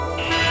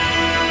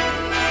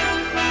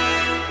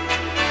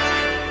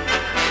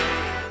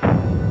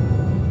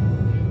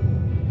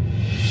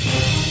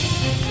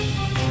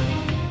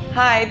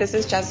Hi, this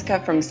is Jessica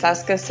from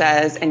Seska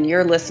Says, and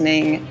you're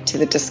listening to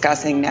the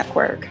Discussing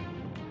Network.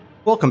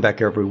 Welcome back,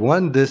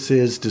 everyone. This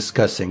is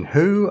Discussing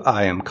Who.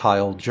 I am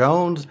Kyle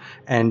Jones,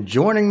 and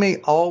joining me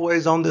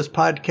always on this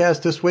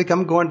podcast this week,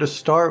 I'm going to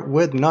start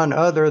with none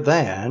other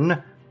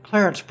than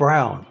Clarence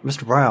Brown.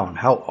 Mr. Brown,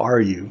 how are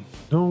you?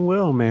 Doing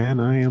well, man.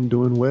 I am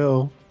doing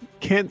well.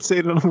 Can't say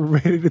that I'm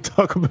ready to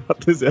talk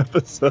about this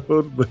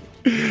episode, but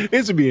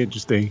it should be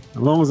interesting. As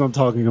long as I'm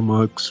talking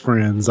amongst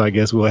friends, I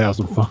guess we'll have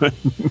some fun.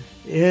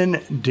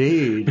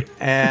 Indeed.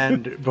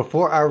 And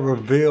before I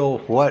reveal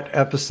what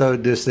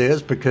episode this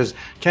is, because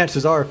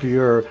chances are if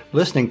you're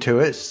listening to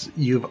it,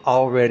 you've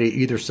already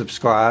either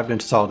subscribed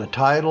and saw the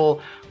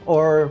title,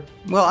 or,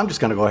 well, I'm just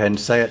going to go ahead and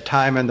say it,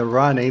 Time and the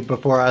Ronnie,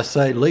 before I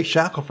say Lee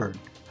Shackelford.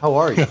 How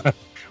are you?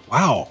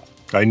 Wow.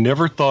 I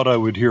never thought I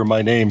would hear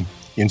my name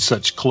in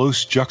such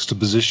close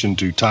juxtaposition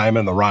to Time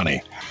and the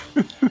Ronnie.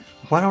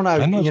 Why don't I,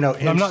 I'm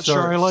insert not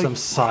sure I like some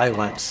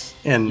silence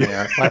in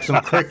there, like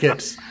some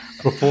crickets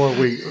before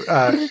we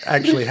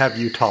actually have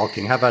you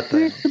talking. How about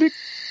that?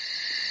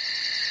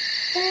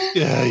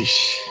 Yeah,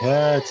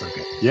 that's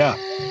okay. Yeah,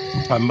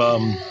 I'm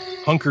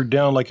hunkered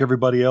down like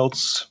everybody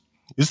else.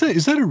 Is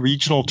that a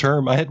regional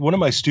term? I had one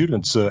of my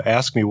students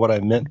ask me what I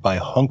meant by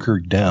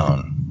hunkered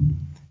down.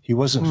 He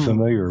wasn't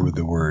familiar with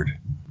the word,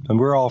 and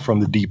we're all from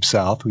the deep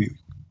South.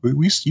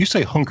 You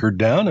say hunkered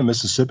down in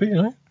Mississippi,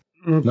 right?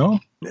 No?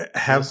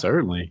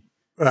 Certainly.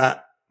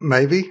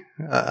 Maybe.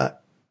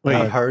 Wait,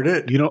 I've heard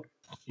it. You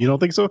don't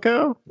think so,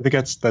 Cal? I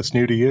think that's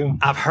new to you.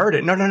 I've heard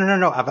it.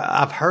 No.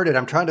 I've heard it.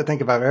 I'm trying to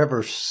think if I've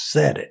ever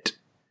said it.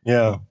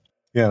 Yeah.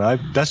 Yeah.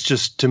 That's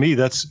just, to me,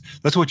 that's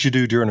what you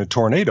do during a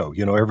tornado.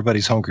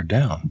 Everybody's hunkered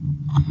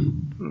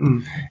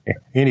down.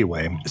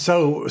 Anyway.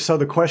 So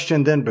the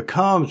question then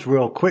becomes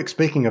real quick,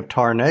 speaking of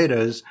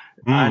tornadoes,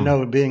 I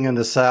know being in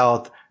the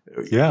South,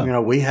 yeah.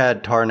 We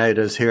had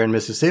tornadoes here in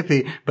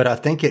Mississippi, but I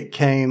think it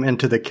came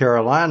into the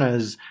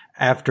Carolinas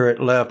after it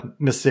left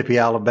Mississippi,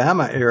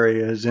 Alabama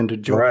areas into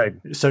Georgia. Right.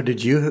 So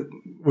did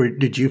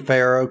you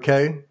fare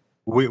okay?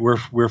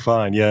 We're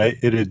fine. Yeah,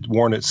 it had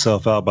worn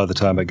itself out by the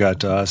time it got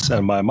to us.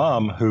 And my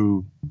mom,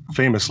 who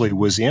famously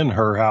was in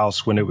her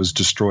house when it was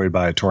destroyed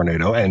by a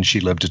tornado, and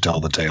she lived to tell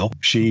the tale.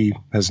 She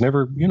has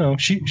never,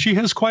 she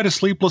has quite a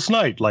sleepless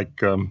night, like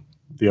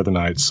the other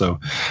night.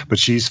 So, but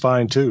she's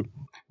fine too.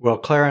 Well,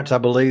 Clarence, I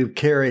believe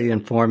Carrie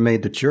informed me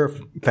that your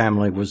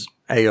family was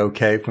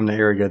A-OK from the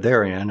area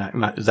they're in.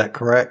 Is that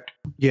correct?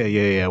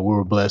 Yeah. We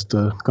were blessed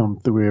to come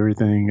through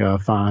everything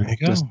fine.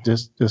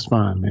 Just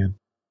fine, man.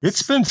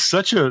 It's been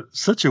such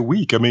a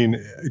week. I mean,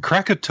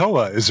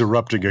 Krakatoa is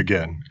erupting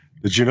again.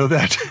 Did you know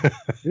that?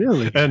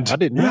 Really? And I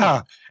didn't know.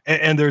 Yeah.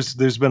 And there's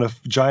been a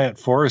giant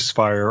forest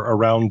fire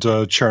around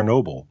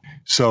Chernobyl.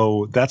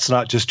 So that's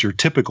not just your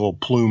typical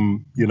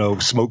plume,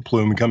 smoke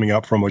plume coming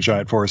up from a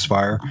giant forest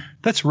fire.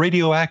 That's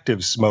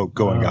radioactive smoke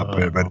going up.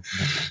 But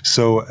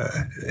so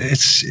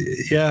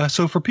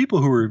So for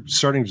people who are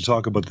starting to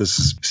talk about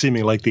this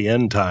seeming like the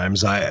end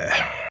times,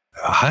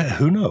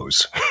 who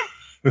knows?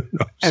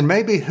 And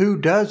maybe who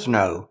does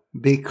know?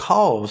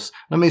 Because,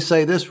 let me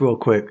say this real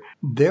quick.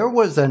 There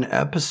was an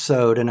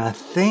episode, and I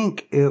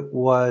think it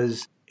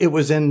was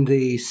in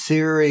the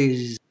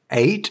series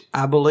 8,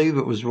 I believe.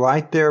 It was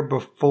right there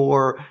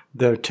before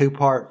the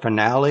 2-part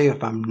finale,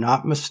 if I'm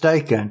not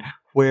mistaken,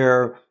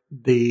 where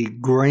the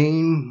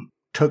green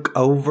took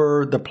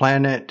over the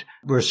planet,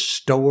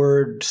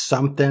 restored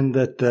something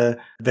that the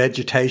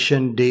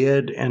vegetation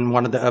did in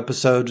one of the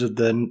episodes of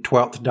the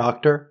 12th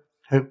Doctor.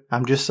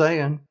 I'm just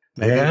saying.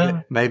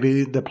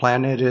 Maybe the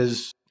planet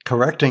is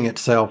correcting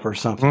itself or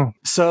something.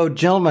 So,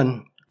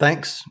 gentlemen,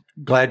 thanks.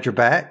 Glad you're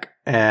back,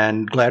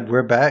 and glad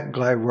we're back.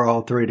 Glad we're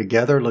all three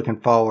together. Looking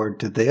forward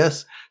to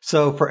this.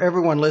 So, for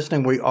everyone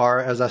listening, we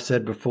are, as I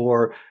said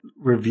before,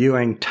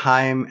 reviewing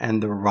Time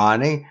and the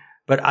Ronnie.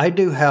 But I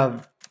do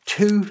have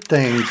 2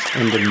 things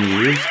in the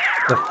news.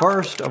 The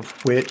first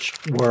of which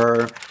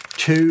were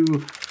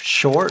 2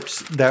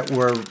 shorts that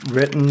were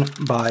written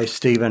by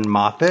Stephen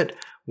Moffat.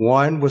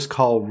 One was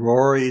called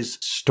Rory's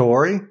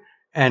Story,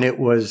 and it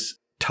was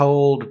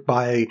told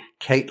by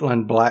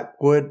Caitlin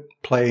Blackwood,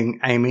 playing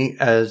Amy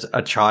as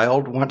a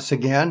child once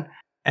again.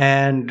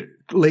 And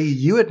Lee,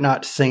 you had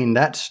not seen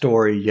that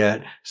story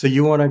yet, so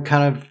you want to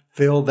kind of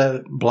fill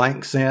the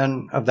blanks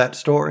in of that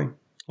story?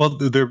 Well,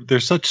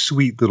 they're such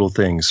sweet little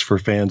things for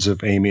fans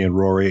of Amy and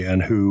Rory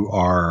and who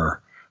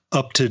are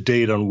up to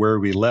date on where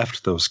we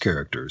left those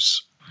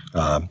characters.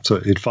 So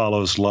it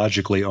follows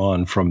logically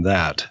on from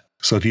that.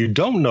 So if you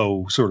don't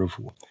know sort of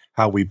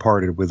how we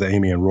parted with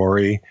Amy and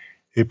Rory,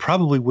 it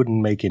probably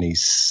wouldn't make any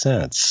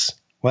sense.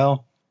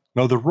 Well,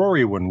 no, the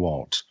Rory one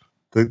won't.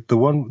 The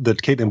one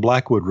that Caitlin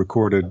Blackwood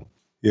recorded,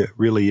 it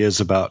really is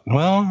about,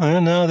 well, I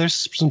don't know,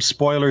 there's some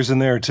spoilers in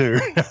there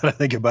too, now that I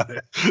think about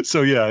it.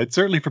 So yeah, it's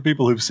certainly for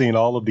people who've seen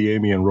all of the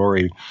Amy and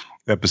Rory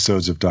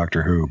episodes of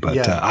Doctor Who, but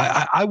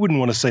yeah. I wouldn't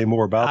want to say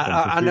more about them.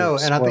 I know,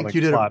 and I think you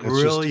did a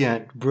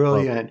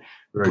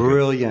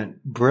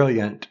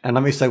brilliant, and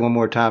let me say one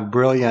more time,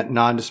 brilliant,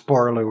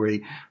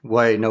 non-spoilery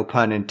way, no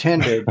pun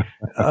intended,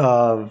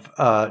 of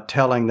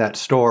telling that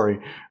story.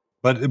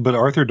 But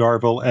Arthur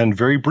Darvill, and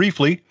very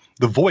briefly,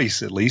 the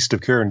voice, at least,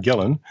 of Karen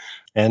Gillan,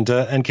 and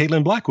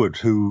Caitlin Blackwood,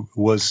 who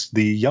was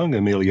the young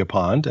Amelia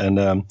Pond,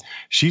 and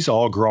she's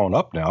all grown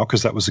up now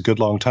because that was a good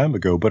long time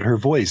ago. But her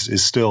voice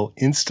is still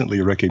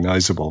instantly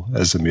recognizable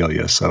as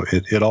Amelia, so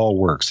it all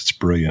works. It's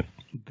brilliant.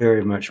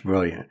 Very much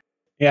brilliant.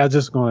 Yeah, I was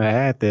just going to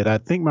add that I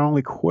think my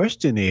only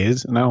question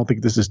is, and I don't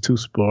think this is too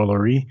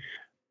spoilery,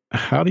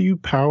 how do you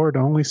power the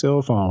only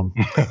cell phone?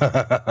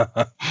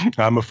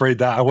 I'm afraid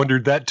that I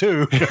wondered that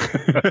too.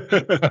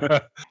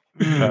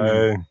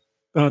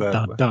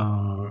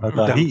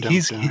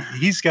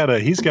 He's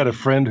got a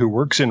friend who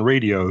works in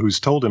radio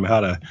who's told him how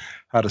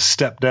to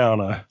step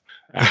down a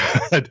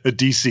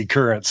DC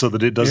current so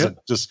that it doesn't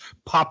just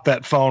pop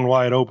that phone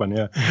wide open.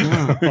 Yeah.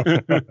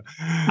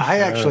 I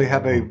actually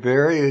have a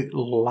very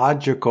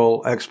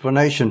logical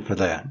explanation for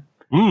that.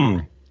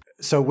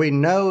 So we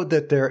know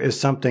that there is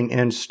something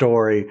in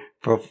story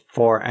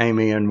for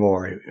Amy and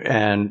Rory.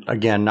 And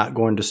again, not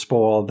going to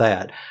spoil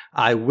that.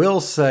 I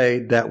will say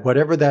that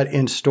whatever that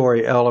in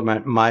story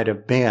element might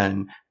have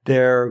been,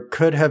 there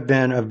could have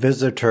been a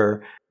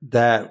visitor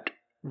that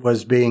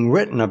was being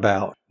written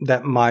about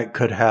that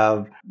could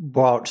have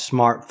brought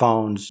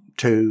smartphones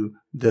to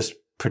this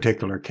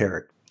particular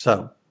character.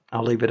 So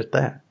I'll leave it at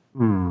that.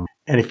 And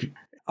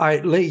all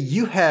right, Lee,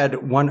 you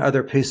had one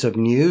other piece of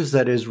news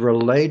that is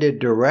related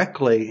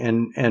directly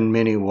in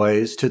many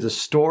ways to the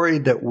story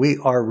that we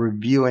are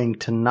reviewing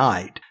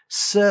tonight.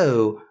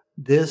 So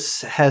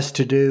this has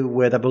to do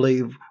with, I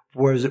believe,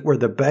 were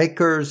the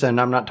Bakers, and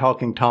I'm not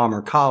talking Tom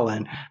or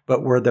Colin,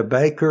 but were the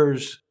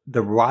Bakers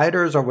the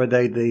writers, or were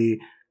they the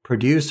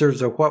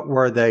producers, or what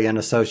were they in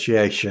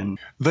association?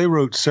 They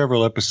wrote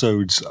several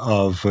episodes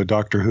of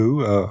Doctor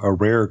Who, a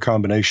rare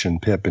combination,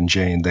 Pip and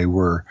Jane. They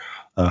were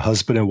a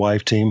husband and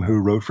wife team who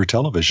wrote for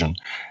television,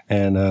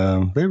 and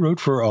they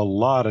wrote for a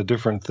lot of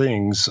different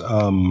things.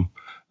 A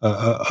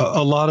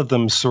lot of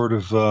them sort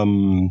of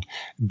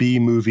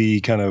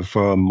B-movie kind of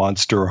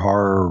monster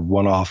horror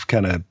one-off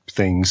kind of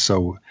things.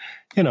 So,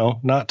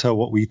 not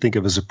what we think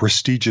of as a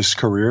prestigious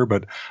career,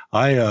 but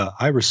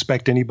I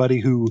respect anybody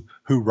who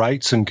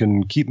writes and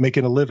can keep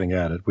making a living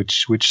at it,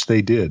 which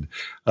they did.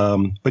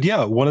 But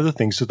yeah, one of the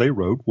things that they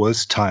wrote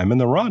was Time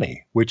and the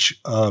Rani, which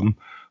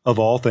of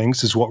all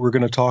things is what we're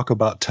going to talk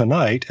about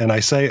tonight. And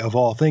I say of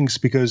all things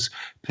because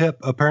Pip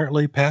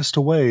apparently passed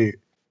away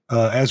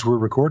as we're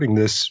recording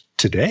this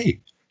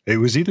today. It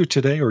was either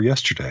today or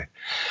yesterday.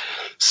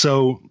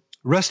 So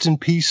rest in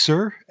peace,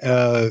 sir.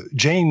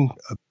 Jane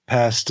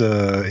passed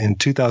in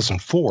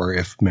 2004,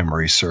 if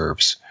memory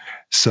serves.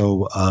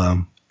 So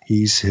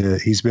he's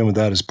been with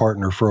that as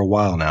partner for a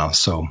while now.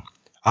 So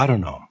I don't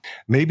know.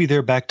 Maybe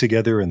they're back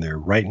together and they're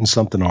writing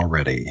something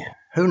already.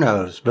 Who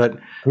knows? But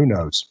who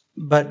knows?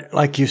 But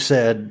like you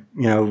said,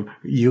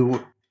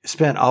 you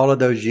spent all of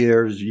those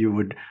years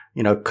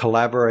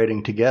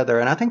collaborating together,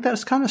 and I think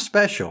that's kind of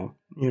special.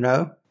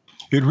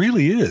 It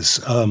really is.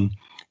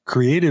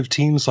 Creative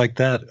teams like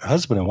that,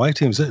 husband and wife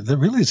teams, that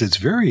really is. It's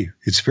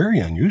very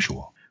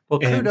unusual. Well,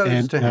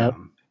 kudos to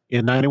him.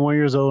 At 91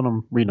 years old,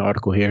 I'm reading an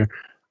article here.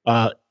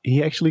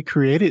 He actually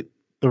created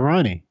the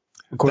Rani.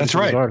 That's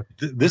right.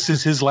 This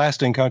is his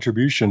lasting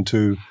contribution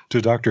to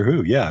Doctor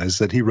Who. Yeah, is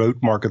that he wrote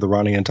Mark of the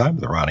Rani and Time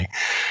of the Rani.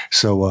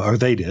 So, or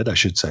they did, I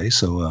should say.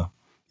 So,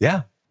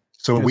 yeah.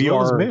 So as we well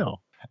are as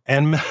Mel.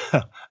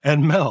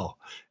 and Mel.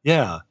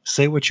 Yeah,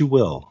 say what you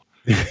will.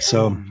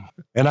 So,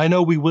 and I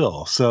know we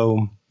will.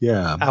 So,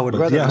 yeah. I would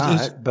rather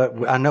not,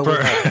 but I know we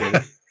have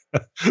to.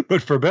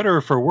 But for better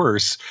or for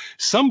worse,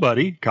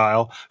 somebody,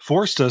 Kyle,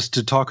 forced us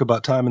to talk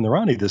about Time and the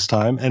Rani this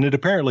time, and it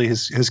apparently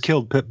has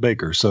killed Pip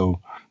Baker. So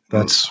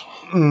that's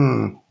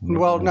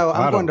well, no,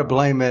 I'm going to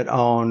blame it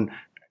on.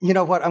 You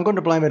know what? I'm going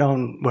to blame it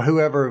on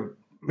whoever.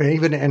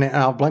 And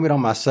I'll blame it on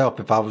myself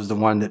if I was the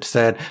one that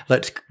said,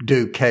 let's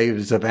do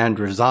Caves of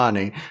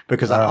Androzani,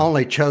 because I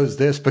only chose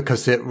this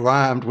because it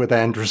rhymed with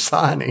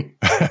Androzani.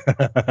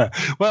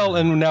 Well,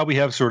 and now we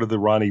have sort of the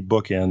Rani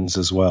bookends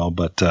as well.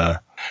 But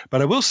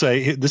I will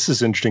say this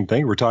is an interesting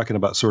thing. We're talking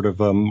about sort of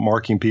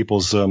marking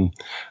people's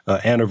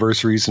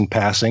anniversaries and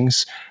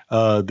passings.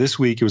 This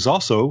week, it was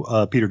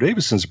also Peter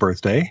Davison's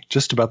birthday,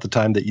 just about the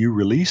time that you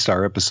released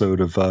our episode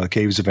of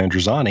Caves of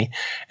Androzani.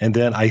 And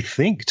then I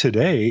think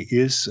today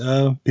is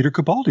Peter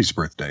Capaldi's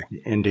birthday.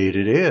 Indeed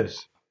it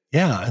is.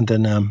 Yeah, and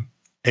then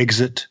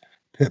exit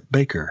Pip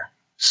Baker.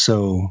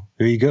 So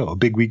there you go. A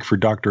big week for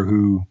Doctor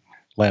Who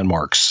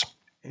landmarks.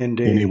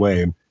 Indeed.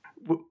 Anyway.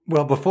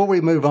 Well, before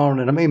we move on,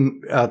 and let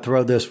me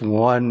throw this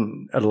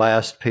one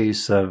last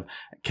piece of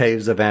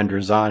Caves of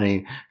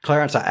Androzani.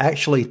 Clarence, I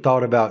actually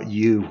thought about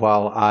you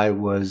while I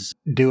was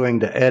doing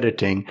the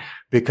editing,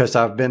 because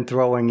I've been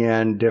throwing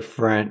in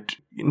different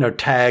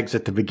tags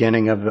at the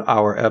beginning of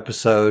our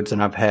episodes,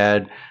 and I've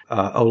had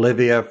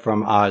Olivia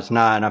from Oz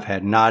 9, I've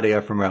had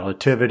Nadia from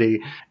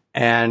Relativity,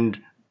 and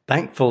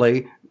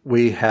thankfully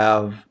we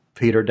have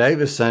Peter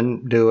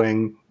Davison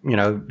doing,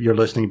 you're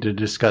listening to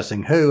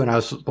Discussing Who, and I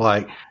was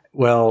like,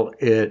 well,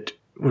 it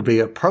would be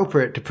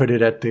appropriate to put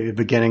it at the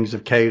beginnings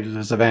of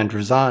Caves of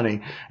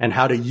Androzani. And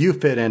how do you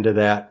fit into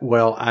that?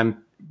 Well,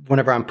 I'm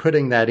whenever I'm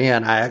putting that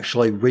in, I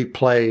actually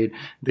replayed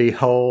the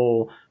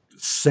whole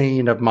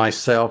scene of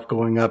myself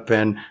going up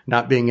and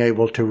not being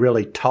able to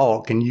really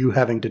talk and you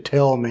having to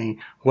tell me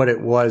what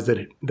it was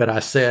that I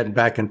said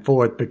back and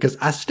forth, because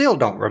I still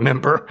don't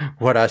remember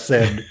what I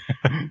said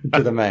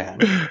to the man.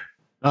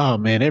 Oh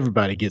man,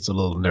 everybody gets a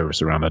little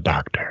nervous around a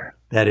doctor.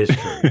 That is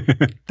true.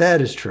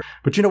 That is true.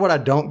 But you know what I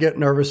don't get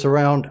nervous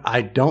around?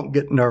 I don't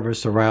get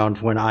nervous around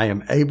when I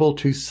am able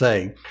to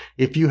say,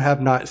 if you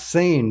have not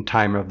seen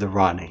Time of the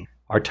Rani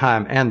or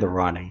Time and the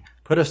Rani,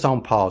 put us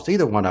on pause,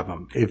 either one of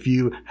them. If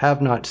you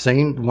have not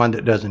seen one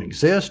that doesn't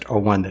exist or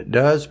one that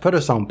does, put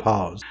us on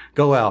pause.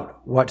 Go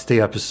out, watch the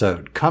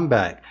episode, come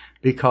back,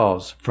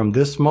 because from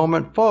this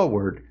moment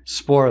forward,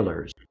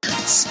 spoilers.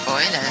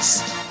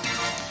 Spoilers.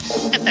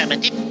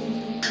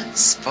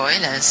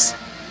 Spoilers.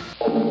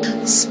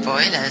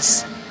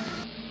 Spoilers.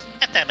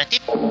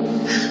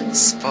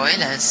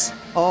 Spoilers.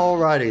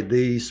 Alrighty,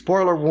 the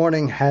spoiler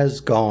warning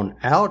has gone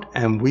out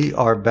and we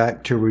are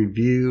back to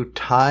review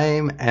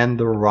Time and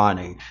the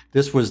Rani.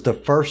 This was the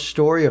first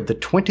story of the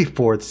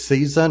 24th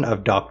season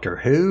of Doctor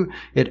Who.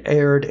 It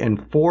aired in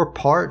 4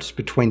 parts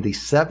between the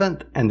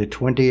 7th and the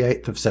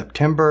 28th of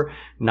September,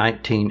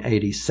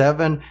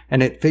 1987,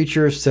 and it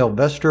features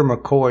Sylvester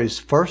McCoy's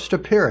first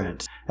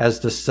appearance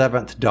as the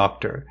 7th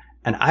Doctor.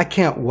 And I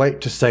can't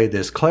wait to say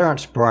this,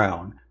 Clarence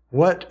Brown,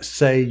 what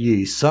say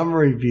ye? Some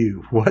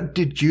review. What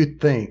did you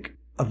think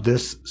of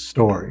this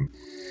story?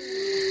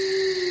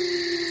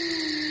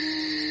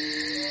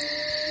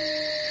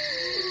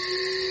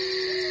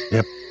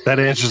 Yep, that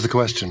answers the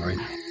question, right?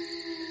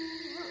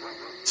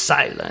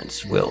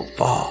 Silence will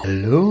fall.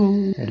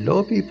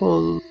 Hello,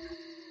 people.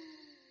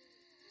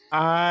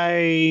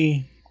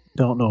 I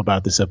don't know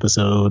about this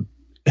episode.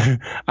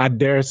 I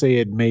dare say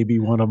it may be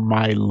one of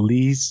my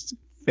least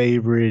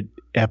favorite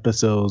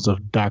episodes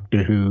of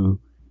Doctor Who,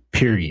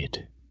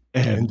 period.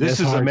 And this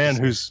is a man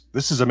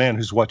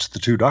who's watched the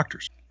 2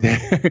 Doctors.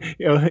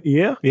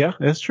 yeah,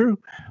 that's true.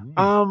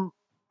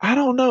 I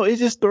don't know. It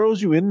just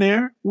throws you in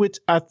there, which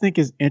I think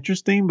is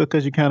interesting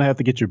because you kind of have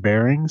to get your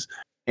bearings.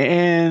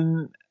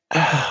 And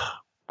I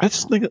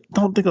just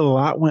don't think a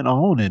lot went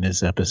on in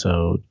these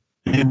episodes.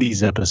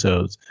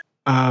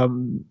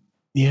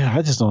 Yeah,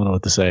 I just don't know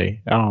what to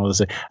say. I don't know what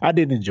to say. I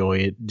didn't enjoy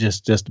it,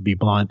 just to be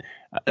blunt.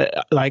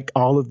 Like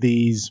all of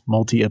these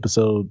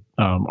multi-episode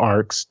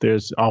arcs,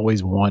 there's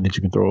always one that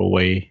you can throw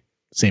away,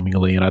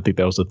 seemingly, and I think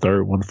that was the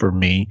third one for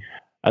me.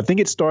 I think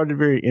it started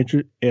very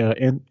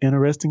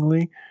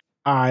interestingly.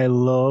 I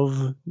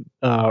love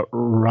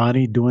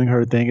Rani doing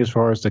her thing as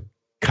far as the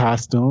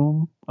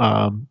costume,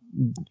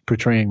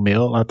 portraying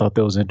Mill. I thought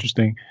that was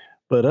interesting.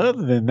 But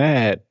other than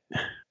that,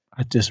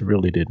 I just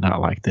really did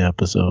not like the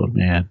episode,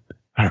 man.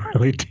 I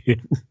really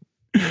did.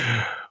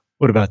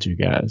 What about you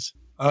guys?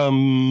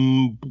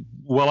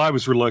 Well, I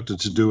was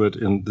reluctant to do it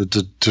and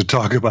to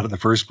talk about it in the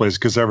first place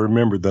because I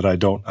remembered that I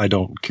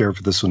don't care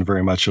for this one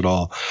very much at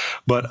all.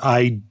 But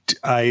I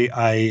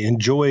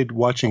enjoyed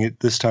watching it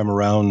this time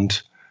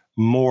around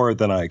more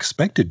than I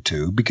expected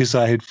to because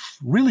I had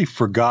really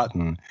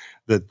forgotten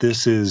that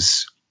this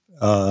is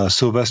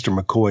Sylvester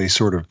McCoy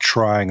sort of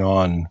trying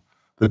on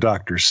the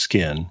Doctor's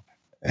skin,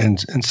 and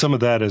some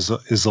of that is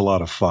a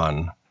lot of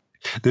fun.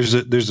 There's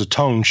a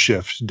tone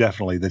shift,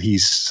 definitely, that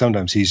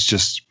sometimes he's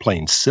just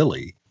plain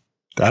silly.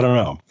 I don't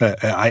know.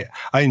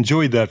 I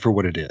enjoyed that for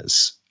what it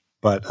is.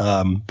 But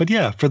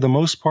yeah, for the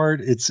most part,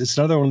 it's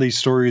another one of these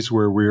stories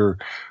where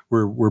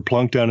we're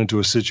plunked down into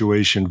a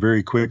situation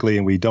very quickly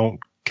and we don't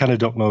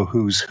know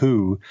who's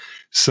who.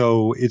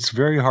 So it's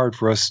very hard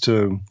for us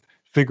to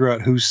figure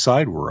out whose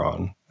side we're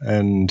on.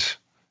 And,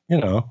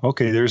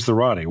 okay, there's the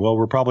Rani. Well,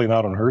 we're probably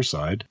not on her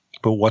side,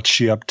 but what's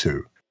she up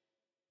to?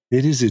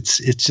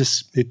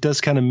 It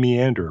does kind of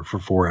meander for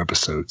 4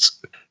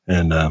 episodes.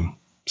 And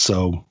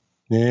so,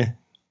 meh.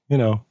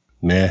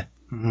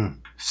 Mm-hmm.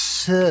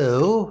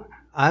 So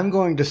I'm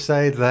going to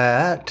say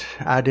that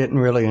I didn't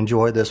really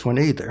enjoy this one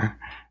either.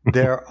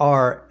 There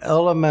are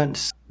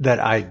elements that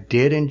I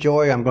did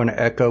enjoy. I'm going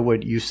to echo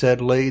what you said,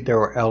 Lee. There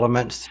were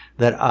elements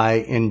that I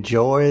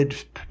enjoyed,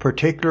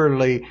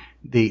 particularly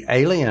the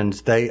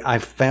aliens. I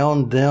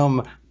found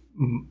them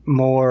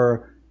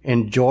more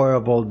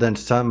enjoyable than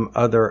some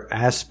other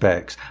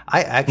aspects.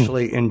 I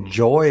actually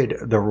enjoyed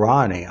the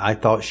Rani. I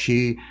thought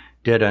she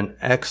did an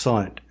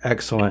excellent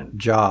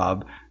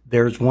job.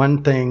 There's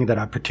one thing that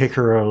I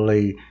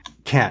particularly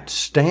can't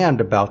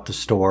stand about the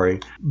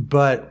story,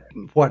 but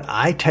what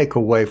I take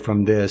away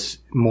from this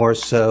more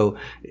so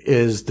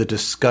is the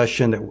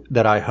discussion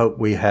that I hope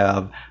we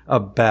have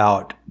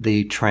about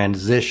the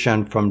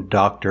transition from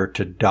Doctor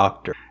to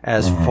Doctor.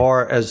 As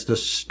far as the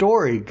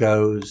story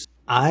goes,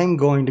 I'm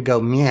going to go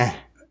meh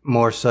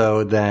more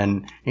so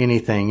than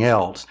anything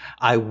else.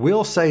 I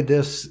will say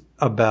this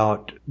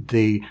about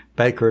the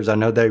Bakers. I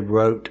know they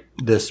wrote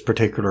this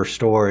particular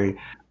story.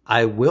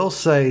 I will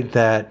say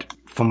that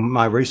from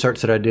my research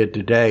that I did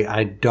today,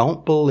 I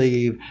don't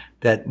believe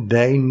that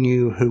they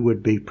knew who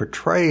would be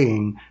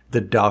portraying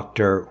the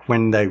Doctor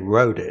when they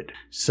wrote it.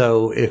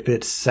 So if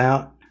it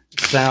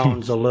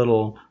sounds a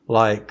little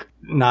like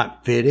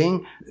not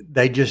fitting.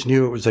 They just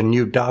knew it was a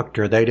new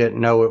Doctor. They didn't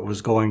know it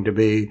was going to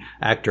be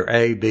actor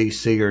A, B,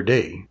 C, or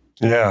D.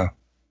 Yeah.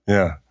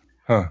 Yeah.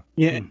 Huh.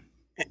 Yeah.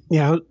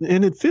 Yeah.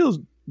 And it feels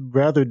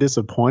rather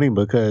disappointing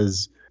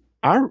because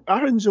I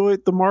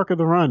enjoyed The Mark of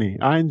the Rani.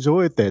 I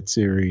enjoyed that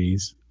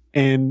series.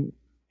 And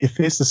if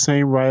it's the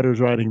same writers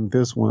writing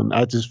this one,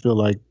 I just feel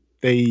like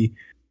they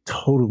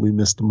totally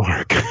missed the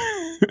mark.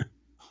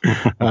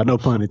 No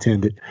pun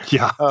intended.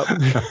 Yeah.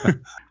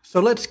 So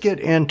let's get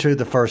into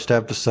the first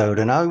episode.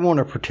 And I want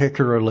to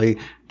particularly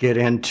get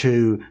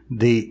into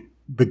the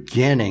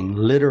beginning,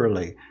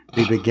 literally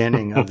the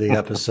beginning of the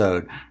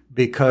episode,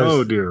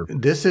 because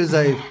this is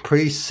a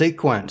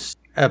pre-sequence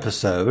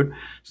episode.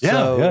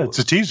 So yeah, it's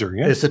a teaser.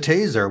 Yeah. It's a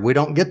teaser. We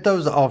don't get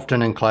those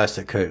often in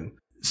Classic Who.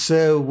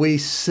 So we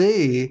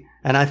see,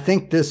 and I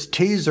think this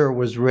teaser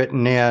was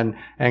written in,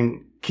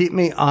 and keep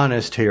me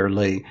honest here,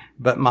 Lee,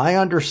 but my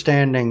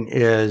understanding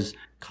is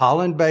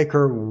Colin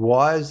Baker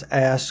was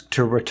asked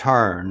to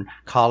return.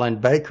 Colin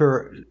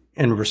Baker,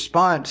 in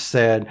response,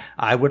 said,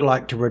 I would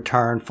like to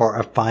return for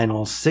a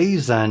final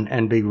season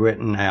and be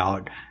written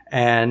out.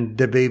 And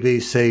the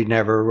BBC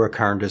never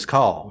returned his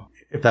call.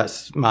 If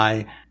that's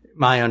my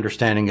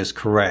understanding is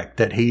correct,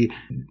 that he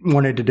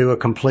wanted to do a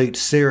complete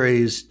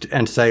series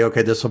and say,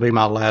 okay, this will be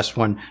my last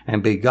one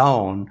and be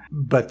gone.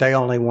 But they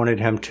only wanted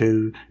him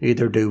to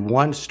either do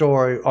one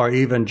story or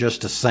even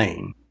just a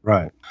scene.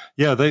 Right.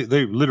 Yeah, they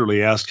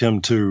literally asked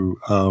him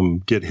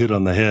to get hit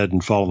on the head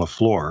and fall on the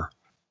floor.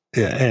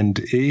 And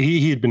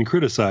he had been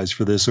criticized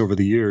for this over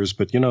the years.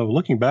 But,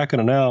 looking back on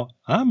it now,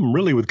 I'm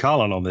really with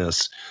Colin on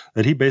this,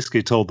 that he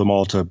basically told them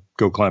all to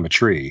go climb a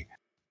tree.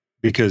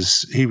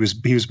 Because he was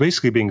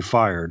basically being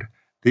fired.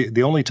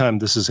 The only time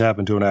this has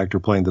happened to an actor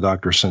playing the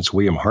Doctor since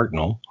William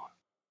Hartnell,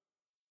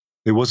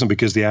 it wasn't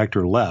because the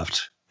actor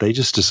left. They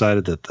just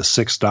decided that the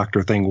Sixth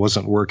Doctor thing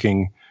wasn't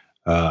working.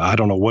 I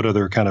don't know what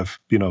other kind of,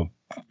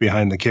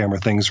 behind the camera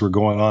things were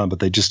going on, but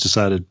they just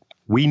decided,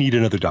 we need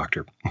another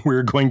Doctor.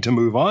 We're going to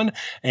move on,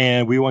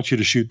 and we want you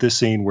to shoot this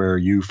scene where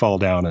you fall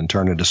down and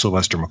turn into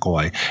Sylvester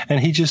McCoy. And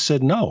he just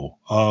said, no,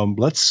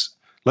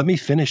 let me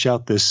finish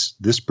out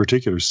this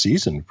particular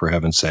season, for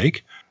heaven's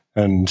sake.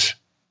 And,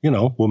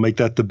 we'll make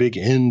that the big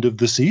end of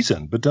the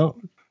season. But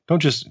don't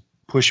just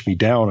push me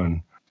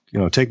down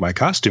and, take my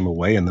costume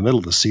away in the middle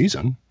of the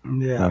season.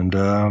 Yeah.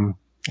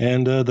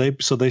 And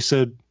they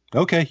said,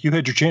 okay, you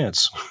had your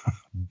chance.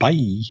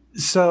 Bye.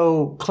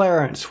 So,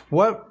 Clarence,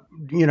 what,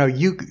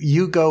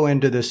 you go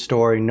into this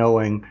story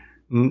knowing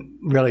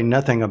really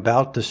nothing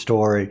about the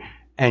story,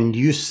 and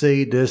you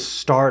see this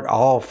start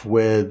off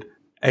with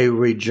a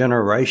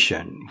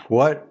regeneration.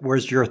 What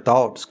was your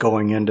thoughts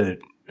going into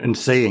and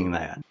seeing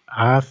that?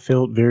 I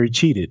felt very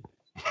cheated.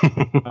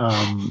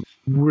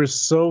 We're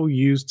so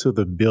used to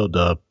the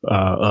buildup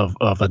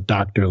of a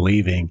Doctor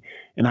leaving,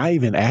 and I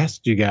even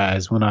asked you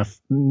guys when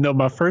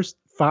my first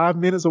 5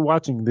 minutes of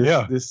watching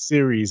this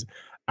series,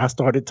 I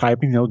started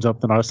typing,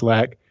 jumped in our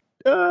Slack.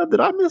 Did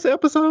I miss an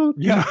episode?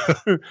 Yeah.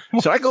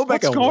 Should I go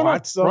back and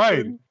watch something?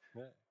 Right.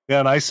 Yeah,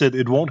 and I said,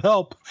 it won't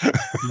help.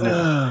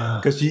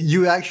 Because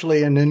you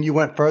actually, and then you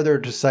went further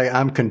to say,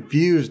 I'm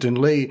confused. And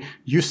Lee,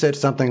 you said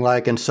something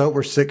like, and so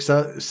were 6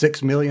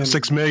 million.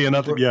 6 million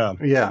other, yeah.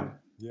 Yeah.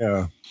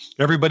 Yeah.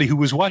 Everybody who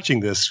was watching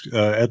this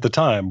at the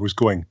time was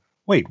going,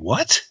 wait,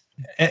 what?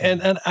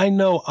 And I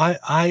know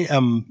I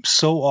am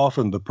so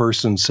often the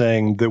person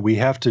saying that we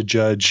have to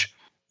judge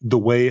the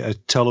way a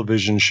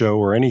television show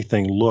or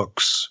anything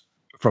looks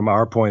from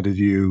our point of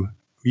view.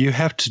 You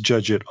have to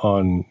judge it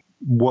on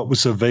what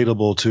was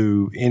available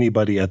to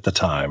anybody at the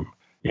time.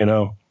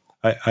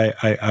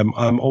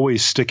 I'm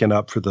always sticking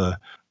up for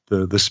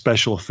the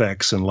special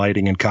effects and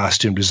lighting and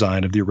costume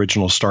design of the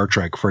original Star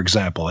Trek, for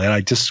example. And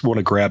I just want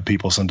to grab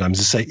people sometimes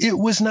and say, it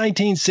was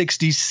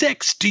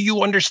 1966. Do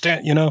you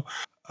understand?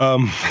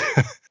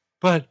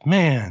 But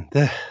man,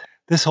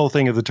 this whole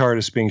thing of the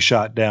TARDIS being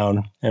shot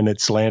down and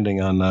it's landing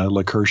on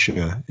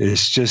Lakershia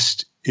is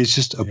just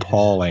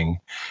appalling.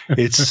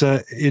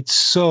 It's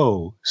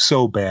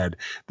so bad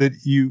that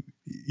you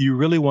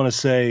really want to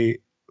say,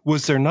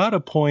 was there not a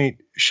point?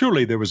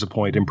 Surely there was a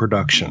point in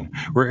production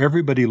where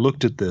everybody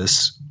looked at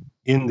this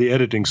in the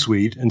editing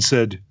suite and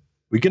said,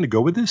 we going to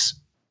go with this?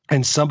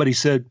 And somebody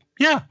said,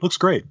 yeah, looks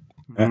great.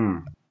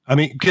 I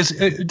mean, because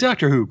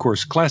Doctor Who, of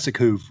course, Classic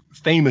Who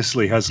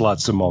famously has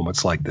lots of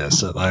moments like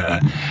this.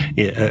 Like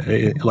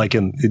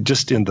in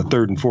the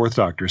third and fourth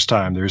Doctor's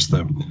time, there's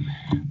the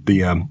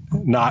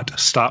not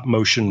stop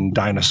motion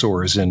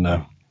dinosaurs in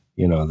the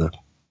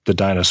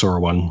dinosaur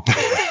one,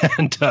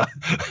 and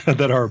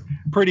that are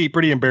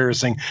pretty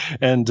embarrassing,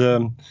 and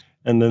then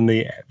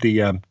the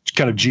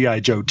kind of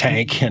G.I. Joe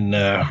tank and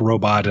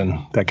robot and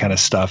that kind of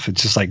stuff.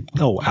 It's just like,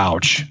 oh,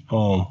 ouch.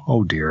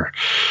 Oh dear.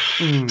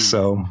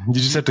 So you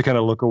just have to kind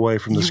of look away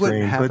from the screen. You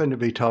wouldn't happen to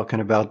be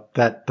talking about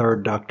that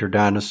third Doctor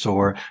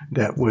dinosaur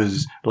that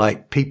was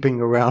like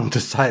peeping around the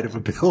side of a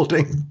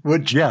building,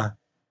 would you? Yeah.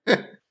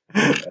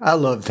 I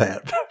love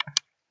that.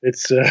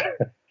 It's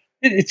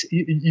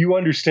you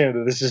understand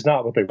that this is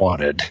not what they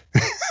wanted,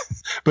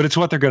 but it's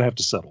what they're going to have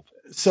to settle.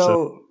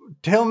 So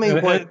tell me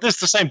what the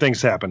same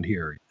thing's happened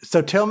here.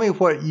 So tell me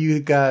what you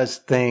guys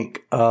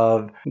think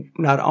of.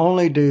 Not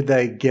only do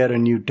they get a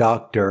new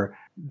Doctor,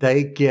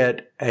 they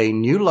get a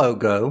new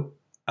logo,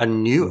 a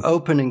new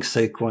opening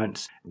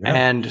sequence,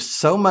 and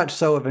so much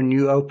so of a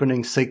new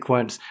opening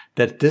sequence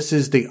that this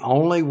is the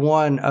only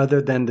one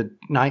other than the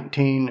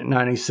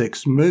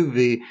 1996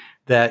 movie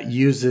that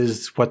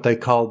uses what they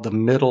call the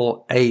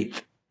middle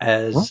eighth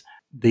as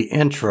the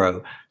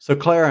intro. So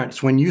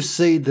Clarence, when you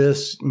see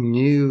this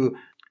new,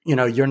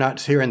 you're not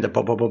hearing the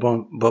boom, boom, boom,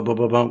 boom, boom, boom,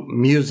 boom,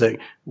 boom music,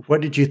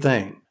 what did you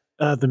think?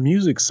 The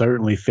music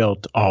certainly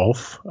felt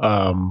off.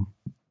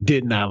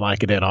 Did not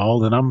like it at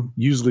all. And I'm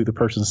usually the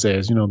person who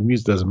says, the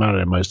music doesn't matter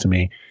that much to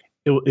me.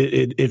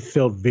 It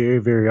felt very,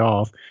 very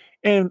off.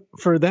 And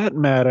for that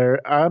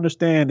matter, I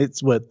understand it's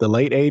the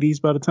late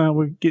 80s by the time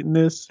we're getting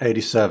this?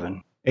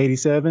 87.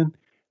 87.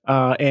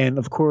 And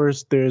of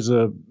course, there's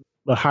a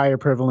higher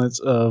prevalence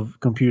of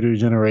computer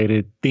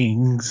generated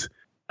things.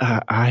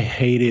 I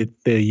hated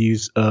the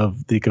use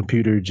of the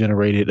computer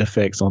generated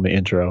effects on the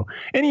intro.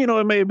 And,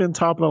 it may have been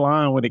top of the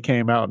line when it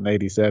came out in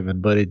 87,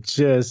 but it's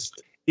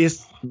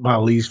my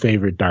least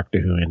favorite Doctor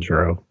Who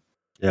intro.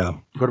 Yeah.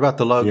 What about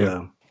the logo?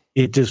 Yeah.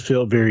 It just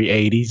felt very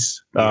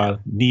 80s,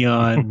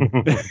 neon,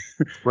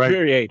 right?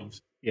 Very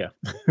 80s. Yeah.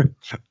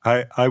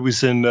 I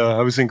was in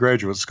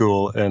graduate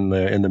school in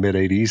the mid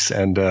 80s,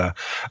 and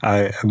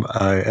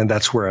and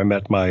that's where I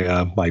met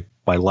my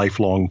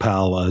lifelong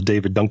pal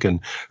David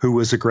Duncan, who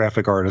was a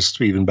graphic artist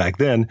even back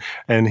then,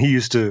 and he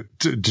used to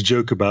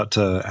joke about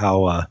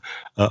how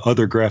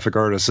other graphic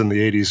artists in the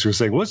 80s were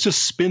saying, "Let's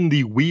just spin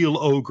the wheel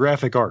o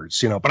graphic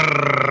arts,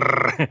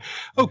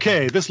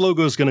 Okay, this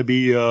logo is going to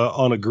be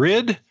on a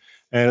grid,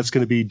 and it's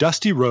going to be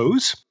Dusty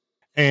Rose."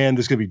 And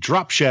there's going to be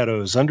drop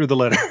shadows under the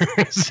letters.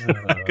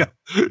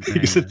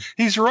 He said,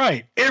 he's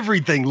right.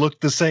 Everything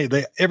looked the same.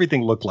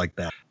 Everything looked like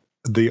that.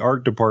 The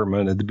art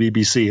department at the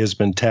BBC has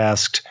been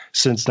tasked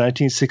since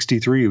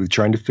 1963 with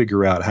trying to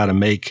figure out how to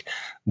make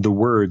the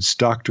words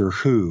Doctor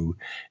Who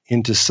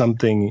into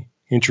something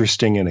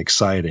interesting and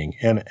exciting.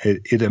 And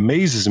it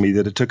amazes me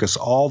that it took us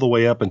all the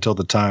way up until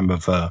the time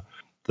of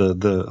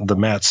the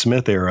Matt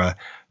Smith era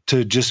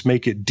to just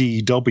make it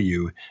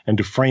DW and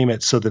to frame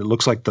it so that it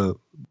looks like the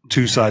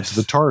two sides of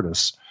the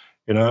TARDIS.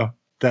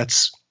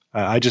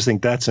 I just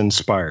think that's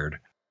inspired.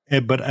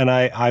 And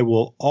I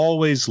will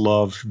always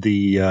love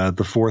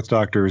the Fourth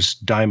Doctor's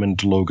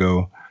diamond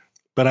logo,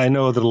 but I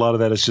know that a lot of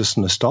that is just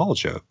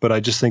nostalgia. But I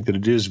just think that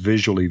it is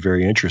visually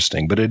very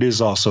interesting. But it is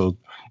also,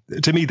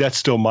 to me, that's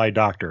still my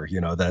Doctor.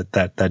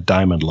 That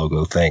diamond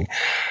logo thing.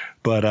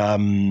 But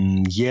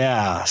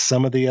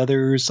some of the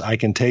others I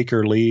can take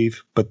or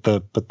leave. But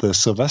the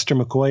Sylvester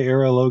McCoy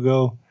era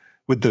logo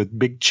with the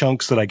big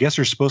chunks that I guess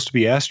are supposed to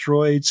be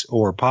asteroids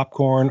or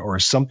popcorn or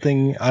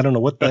something, I don't know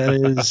what that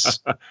is.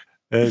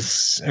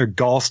 Or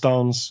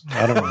gallstones.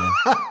 I don't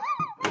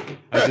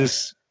know.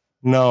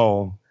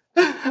 No.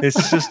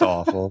 It's just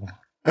awful.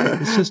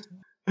 It's just.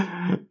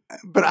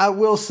 But I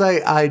will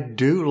say I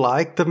do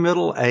like the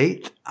middle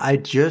eighth. I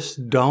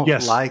just don't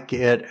like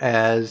it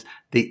as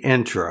the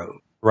intro.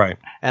 Right.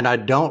 And I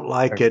don't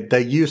like it.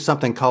 They use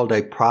something called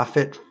a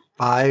Prophet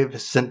 5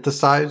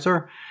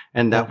 synthesizer,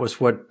 and that was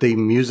what the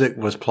music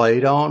was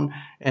played on,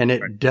 and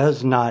it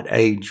does not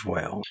age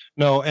well.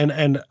 No,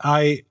 and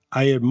I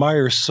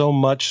admire so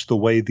much the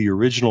way the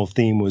original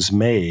theme was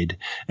made,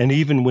 and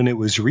even when it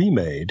was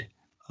remade,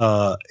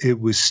 it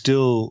was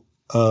still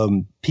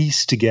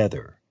pieced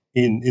together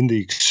in the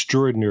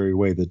extraordinary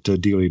way that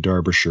Delia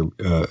Derbyshire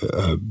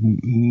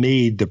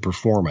made the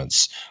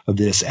performance of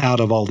this out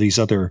of all these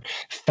other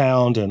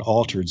found and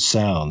altered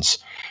sounds.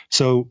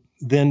 So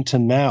then to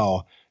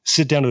now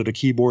sit down at a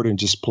keyboard and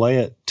just play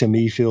it, to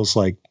me feels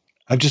like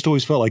I've just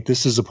always felt like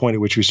this is the point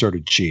at which we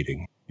started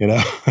cheating, and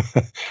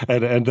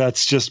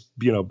that's just,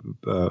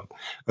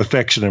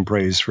 affection and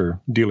praise for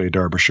Delia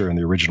Derbyshire and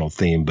the original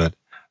theme. But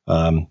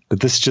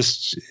this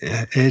just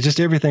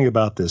everything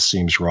about this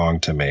seems wrong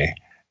to me.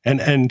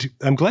 And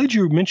I'm glad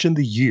you mentioned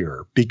the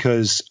year,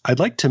 because I'd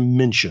like to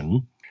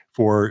mention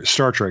for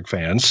Star Trek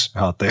fans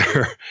out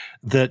there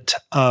that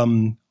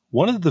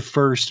one of the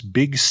first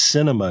big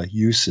cinema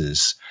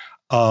uses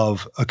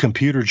of a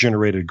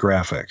computer-generated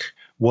graphic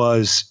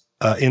was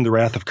in The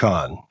Wrath of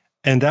Khan,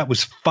 and that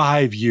was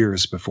 5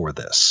 years before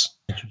this.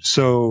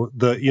 So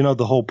the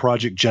whole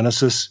Project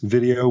Genesis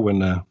video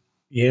when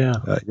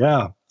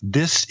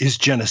this is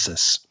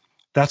Genesis.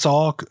 That's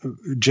all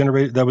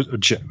generated. That was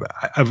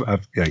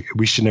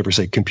we should never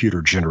say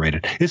computer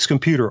generated. It's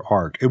computer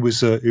art. It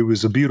was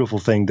a beautiful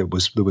thing that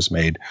was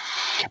made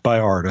by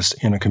artists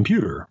in a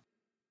computer.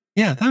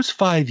 Yeah, that was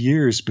 5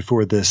 years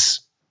before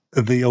this.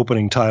 The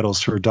opening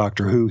titles for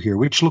Doctor Who here,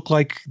 which look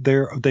like they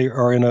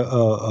are in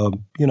a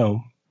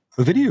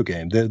video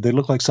game. They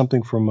look like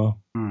something from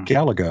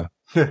Galaga,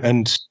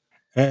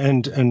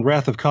 and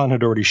Wrath of Khan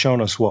had already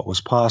shown us what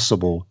was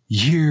possible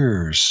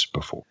years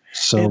before.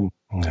 So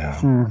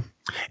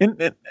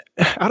And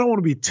I don't want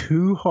to be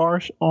too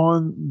harsh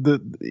on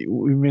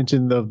we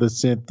mentioned of the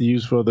synth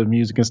used for the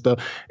music and stuff.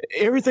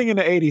 Everything in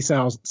the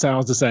 80s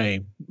sounds the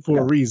same for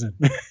a reason.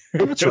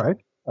 That's right.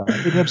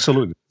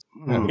 Absolutely.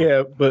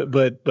 Yeah,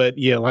 but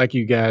yeah, like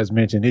you guys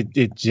mentioned,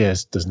 it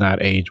just does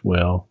not age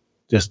well.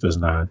 Just does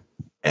not.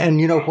 And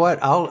you know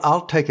what?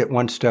 I'll take it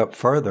one step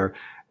further.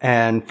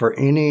 And for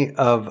any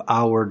of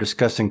our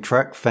Discussing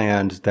Trek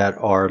fans that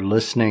are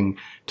listening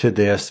to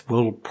this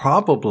will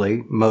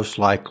probably most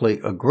likely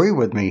agree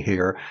with me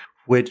here,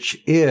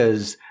 which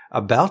is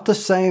about the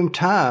same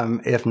time,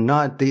 if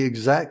not the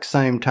exact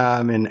same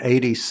time in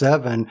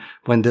 87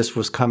 when this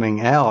was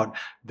coming out,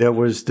 there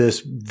was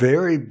this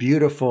very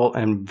beautiful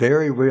and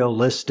very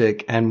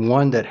realistic and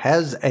one that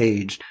has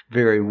aged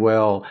very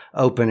well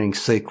opening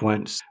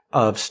sequence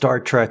of Star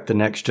Trek The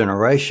Next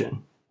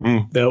Generation.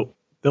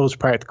 That was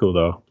practical,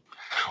 though.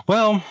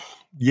 Well,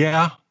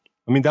 yeah.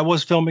 I mean, that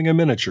was filming a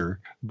miniature,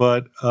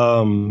 but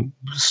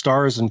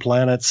stars and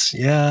planets,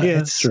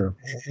 it's true.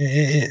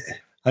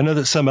 I know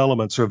that some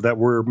elements of that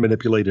were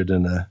manipulated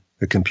in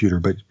a computer,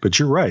 but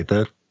you're right.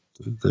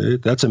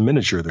 That's a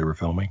miniature they were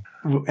filming,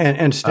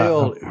 and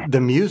still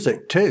the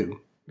music too.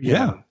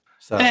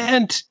 So.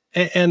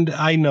 And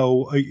I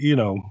know,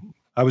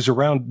 I was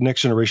around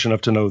Next Generation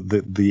enough to know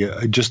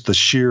the just the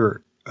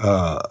sheer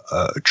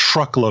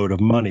truckload of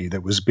money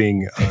that was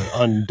being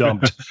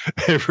undumped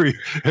every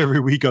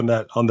week on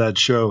that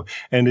show,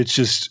 and it's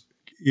just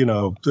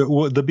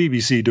the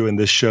BBC doing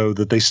this show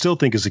that they still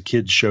think is a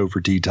kid's show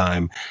for tea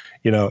time.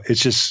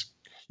 It's just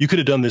you could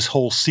have done this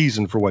whole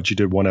season for what you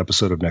did one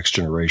episode of Next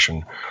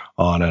Generation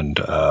on, and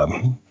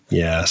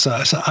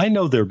so I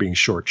know they're being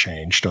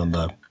shortchanged on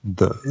the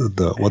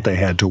what they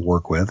had to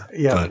work with.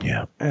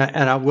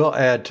 And I will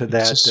add to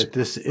that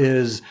this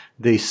is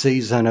the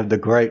season of the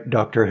great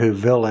Doctor Who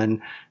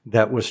villain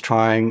that was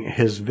trying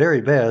his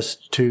very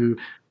best to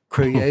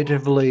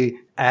creatively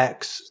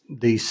axe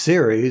the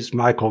series,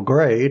 Michael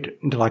Grade,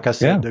 like I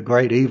said, the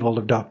great evil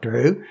of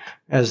Doctor Who,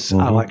 as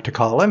I like to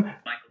call him.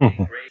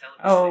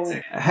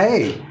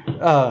 Hey,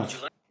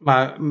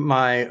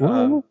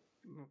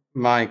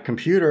 my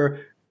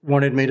computer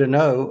wanted me to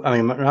know,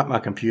 not my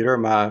computer,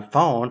 my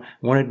phone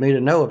wanted me to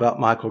know about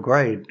Michael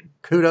Grade.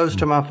 Kudos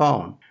to my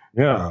phone.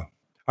 Yeah.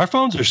 Our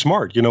phones are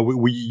smart.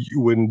 We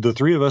when the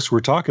three of us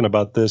were talking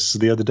about this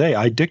the other day,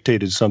 I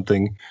dictated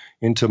something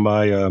into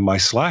my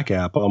Slack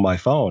app on my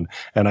phone,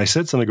 and I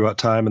said something about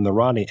time and the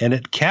Ronnie, and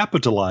it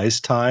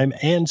capitalized time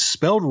and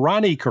spelled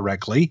Ronnie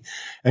correctly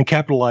and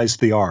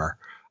capitalized the R.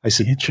 I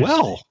said,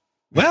 well,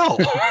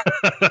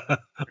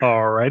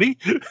 alrighty.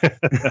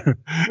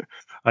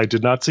 I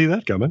did not see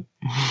that coming.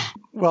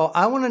 Well,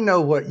 I want to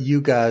know what you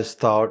guys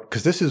thought,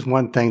 because this is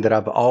one thing that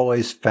I've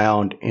always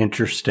found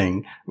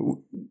interesting.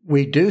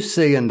 We do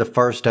see in the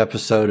first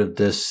episode of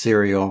this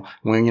serial,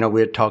 when,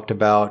 we had talked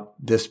about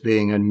this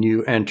being a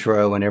new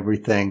intro and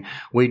everything,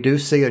 we do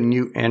see a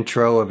new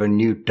intro of a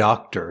new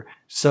doctor.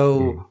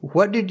 So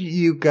what did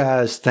you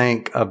guys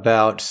think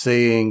about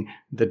seeing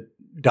the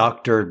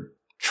doctor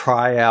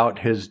try out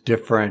his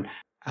different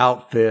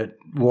outfit,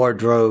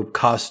 wardrobe,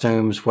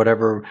 costumes,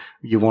 whatever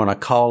you want to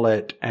call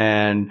it,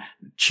 and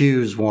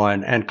choose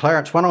one? And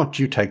Clarence, why don't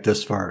you take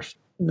this first?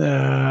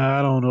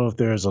 I don't know if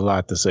there's a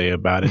lot to say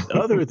about it,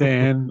 other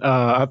than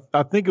I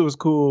think it was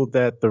cool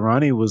that the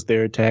Ronnie was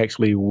there to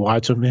actually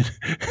watch him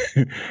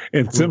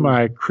and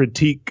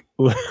semi-critique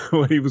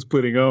what he was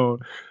putting on.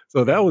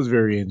 So that was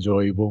very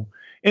enjoyable.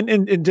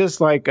 And just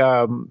like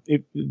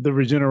the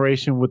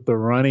regeneration with the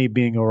Ronnie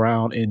being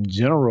around in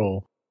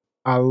general,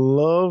 I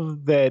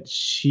love that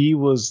she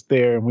was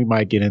there, and we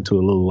might get into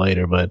it a little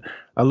later, but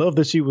I love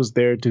that she was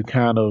there to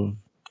kind of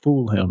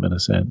fool him in a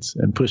sense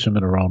and push him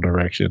in the wrong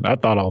direction. I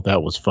thought all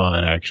that was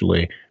fun,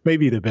 actually.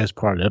 Maybe the best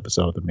part of the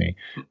episode to me.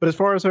 But as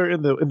far as her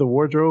in the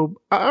wardrobe,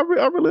 I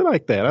really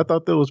like that. I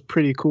thought that was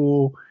pretty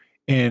cool.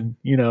 And,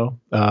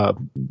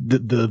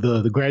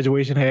 the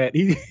graduation hat,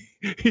 he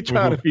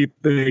tried a few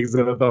things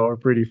that I thought were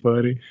pretty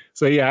funny.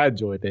 So, yeah, I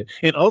enjoyed that.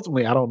 And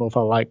ultimately, I don't know if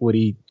I like what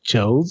he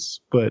chose,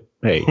 but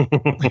hey.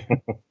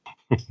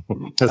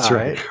 That's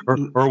right.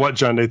 Or what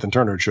John Nathan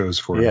Turner chose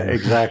for him. Yeah,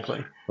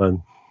 exactly.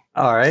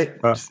 All right.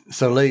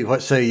 So, Lee,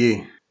 what say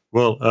you?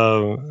 Well,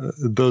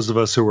 those of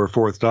us who are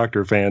Fourth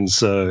Doctor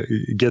fans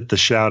get the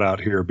shout out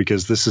here,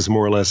 because this is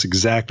more or less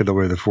exactly the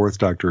way the Fourth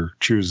Doctor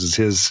chooses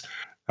his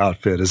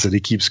outfit, is that he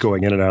keeps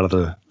going in and out of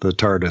the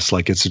TARDIS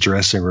like it's a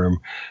dressing room,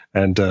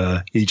 and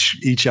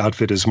each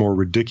outfit is more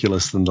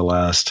ridiculous than the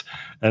last.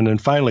 And then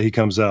finally he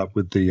comes out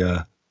with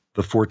the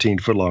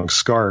 14-foot long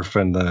scarf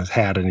and the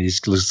hat, and he's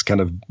this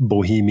kind of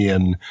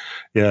bohemian,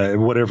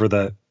 whatever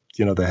that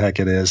the heck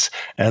it is.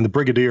 And the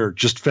Brigadier,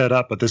 just fed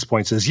up at this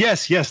point, says,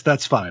 yes,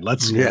 let's fine,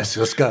 let's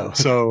go.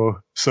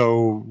 So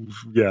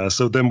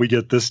then we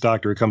get this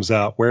doctor who comes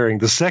out wearing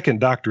the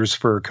second Doctor's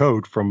fur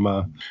coat from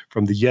the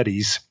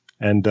Yetis.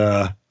 And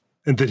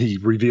then he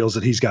reveals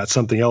that he's got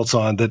something else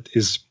on that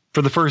is,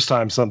 for the first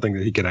time, something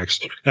that he can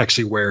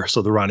actually wear.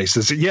 So the Ronnie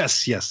says,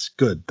 yes,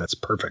 good, that's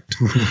perfect.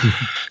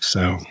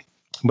 So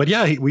But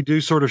yeah, we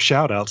do sort of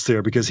shout outs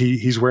there because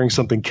he's wearing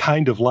something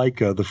kind of like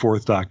the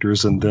Fourth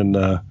Doctor's, and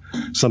then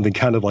something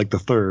kind of like the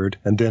Third,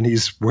 and then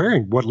he's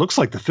wearing what looks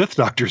like the Fifth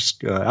Doctor's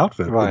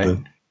outfit, right?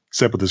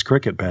 Except with his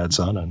cricket pads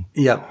on. And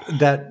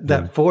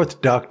that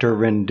Fourth Doctor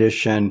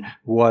rendition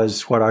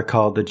was what I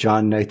call the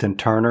John Nathan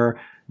Turner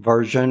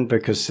version,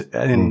 because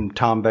in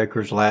Tom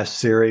Baker's last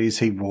series,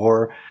 he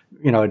wore,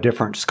 a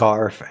different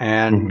scarf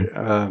and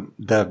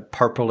the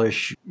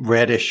purplish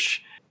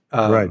reddish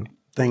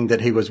thing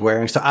that he was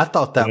wearing. So I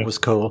thought that was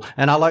cool.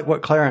 And I like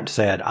what Clarence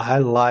said. I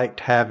liked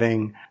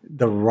having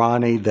the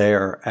Ronnie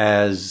there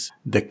as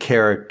the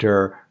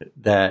character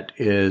that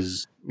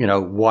is,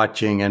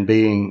 watching and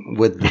being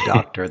with the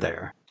Doctor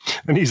there.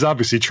 And he's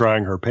obviously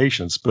trying her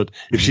patience, but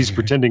if she's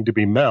pretending to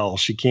be Mel,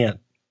 she can't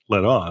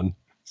let on.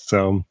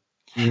 So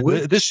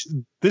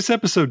this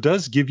episode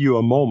does give you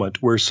a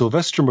moment where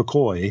Sylvester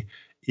McCoy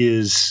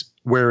is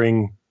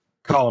wearing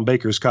Colin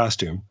Baker's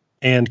costume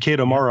and Kate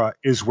O'Mara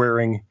is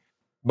wearing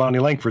Bonnie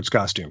Langford's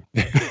costume.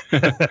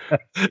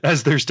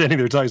 As they're standing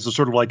there talking, so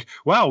sort of like,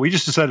 wow, we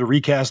just decided to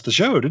recast the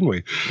show, didn't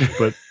we?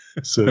 But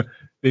so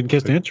didn't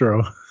catch the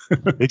intro.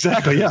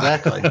 Exactly. Yeah.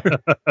 Exactly.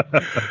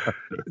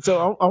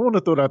 So I want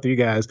to throw it out to you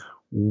guys.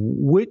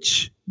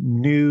 Which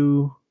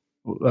new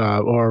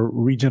or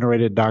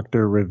regenerated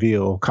Doctor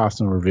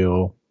costume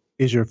reveal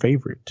is your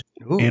favorite?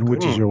 And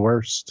which is your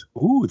worst?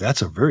 Ooh,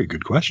 that's a very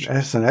good question.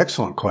 That's an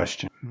excellent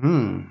question.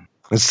 And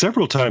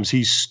several times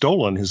he's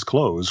stolen his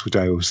clothes, which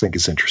I always think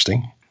is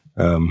interesting.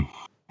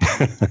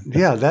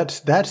 Yeah,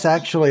 that's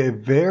actually a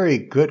very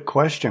good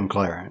question,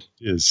 Clarence.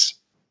 Is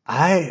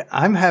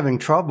I'm having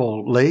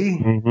trouble,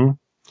 Lee. Mm-hmm.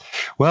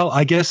 Well,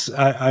 I guess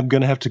I'm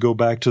going to have to go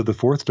back to the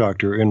Fourth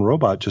Doctor in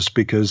Robot, just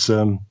because.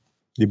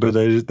 But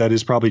that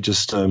is probably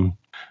just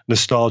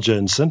nostalgia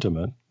and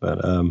sentiment.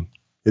 But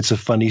it's a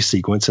funny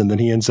sequence, and then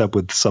he ends up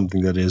with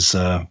something that is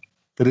that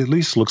at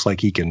least looks like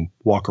he can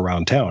walk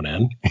around town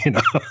in,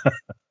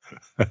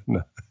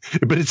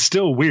 But it's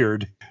still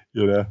weird,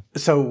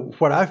 So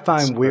what I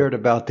find weird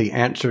about the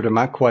answer to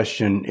my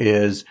question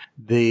is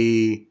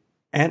the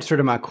answer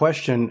to my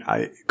question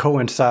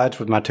coincides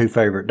with my two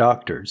favorite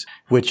Doctors,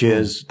 which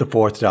is the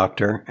Fourth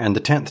Doctor and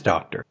the 10th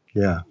Doctor.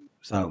 Yeah.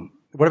 So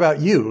what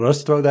about you?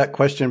 Let's throw that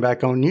question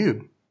back on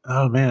you.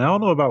 Oh, man, I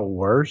don't know about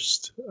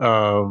worst,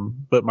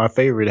 but my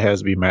favorite has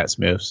to be Matt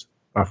Smith's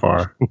by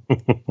far.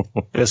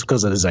 That's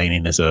because of the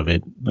zaniness of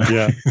it.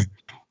 Yeah.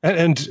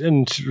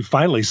 And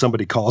finally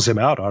somebody calls him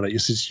out on it. He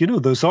says,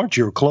 those aren't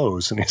your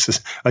clothes. And he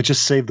says, I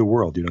just saved the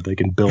world. They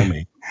can bill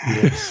me.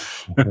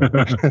 Yes.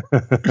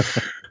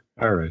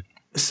 All right.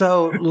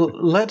 So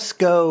let's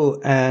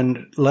go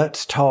and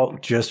let's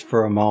talk just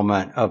for a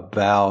moment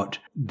about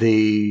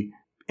the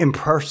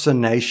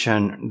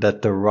impersonation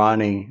that the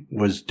Ronnie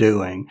was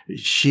doing.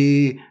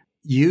 She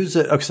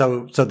uses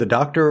so the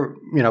Doctor,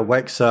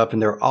 wakes up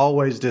and they're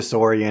always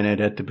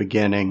disoriented at the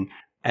beginning.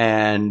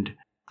 And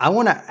I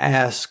want to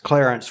ask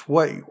Clarence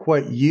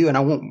what you, and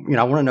I want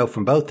to know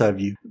from both of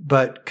you,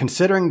 but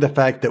considering the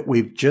fact that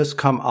we've just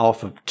come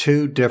off of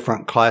two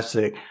different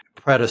classic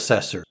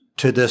predecessors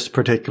to this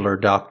particular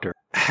Doctor,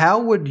 how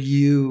would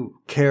you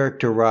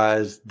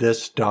characterize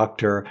this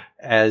Doctor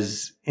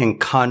as in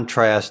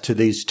contrast to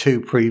these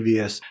two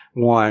previous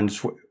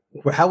ones?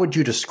 How would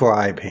you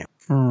describe him?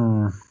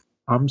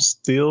 I'm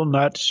still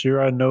not sure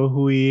I know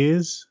who he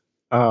is.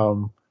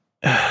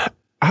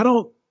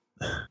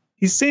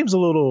 He seems a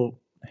little,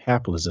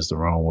 hapless is the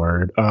wrong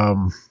word,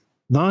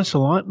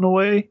 nonchalant in a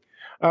way.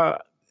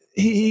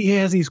 He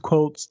has these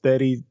quotes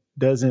that he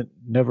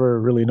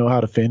never really know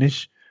how to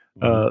finish.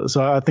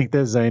 So I think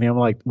that's zany. I'm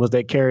like, was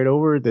that carried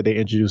over? Did they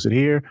introduce it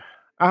here?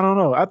 I don't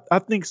know. I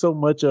think so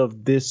much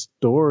of this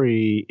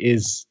story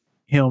is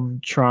him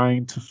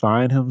trying to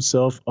find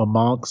himself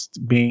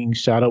amongst being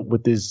shot up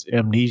with this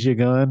amnesia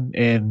gun.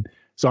 And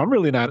so I'm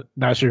really not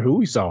sure who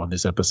we saw in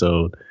this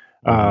episode.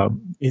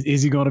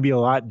 Is he going to be a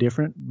lot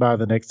different by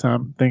the next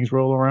time things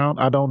roll around?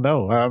 I don't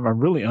know. I'm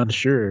really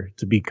unsure,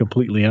 to be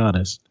completely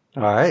honest.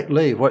 All right,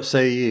 Lee, what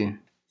say you?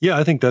 Yeah,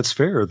 I think that's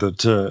fair.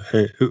 That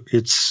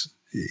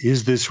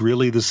is this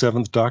really the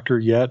Seventh Doctor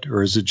yet,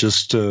 or is it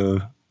just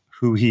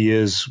who he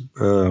is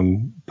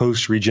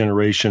post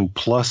regeneration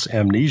plus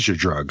amnesia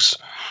drugs?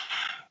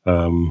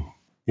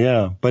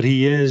 Yeah, but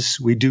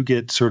we do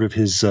get sort of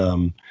his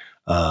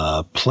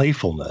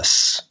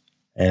playfulness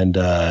and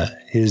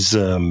his.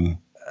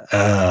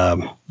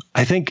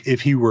 I think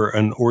if he were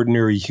an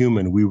ordinary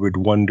human, we would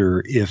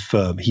wonder if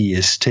he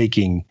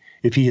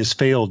has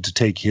failed to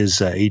take his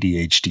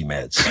ADHD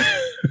meds.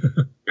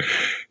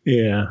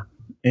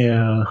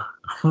 Yeah.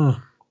 Huh.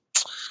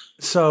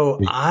 So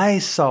I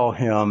saw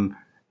him,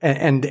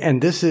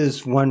 and this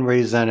is one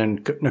reason,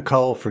 and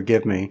Nicole,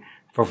 forgive me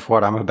for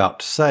what I'm about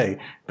to say,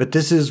 but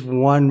this is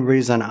one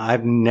reason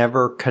I've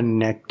never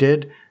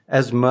connected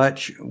as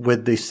much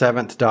with the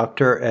Seventh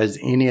Doctor as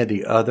any of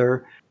the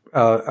other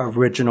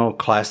original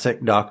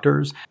classic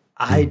Doctors.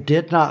 I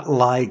did not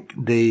like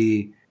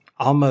the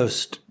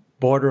almost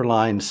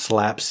borderline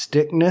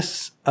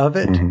slapstickness of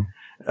it.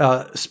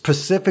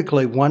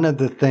 Specifically, one of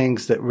the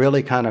things that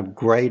really kind of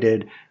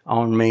grated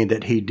on me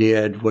that he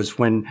did was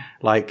when,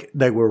 like,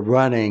 they were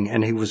running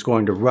and he was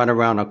going to run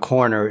around a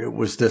corner. It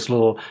was this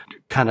little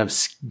kind of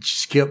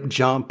skip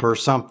jump or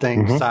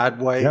something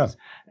sideways. Yeah.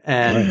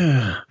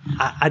 And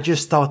I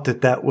just thought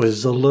that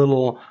was a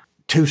little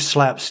too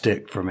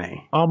slapstick for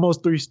me.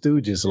 Almost Three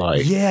Stooges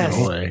like. Yes,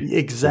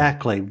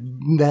 exactly.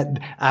 That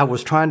I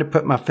was trying to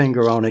put my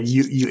finger on it.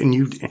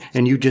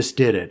 You just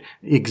did it.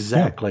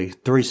 Exactly. Yeah.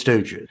 Three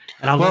Stooges.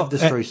 And I love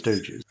this Three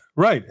Stooges.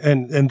 Right.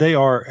 And they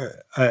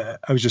are, I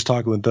was just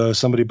talking with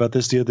somebody about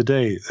this the other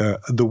day.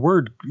 The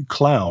word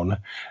clown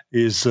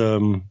is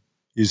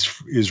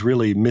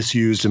really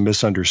misused and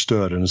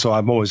misunderstood. And so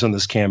I'm always on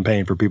this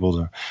campaign for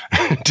people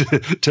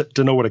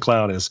to know what a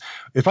clown is.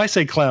 If I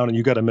say clown and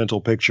you got a mental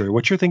picture,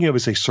 what you're thinking of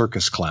is a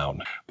circus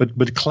clown.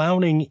 But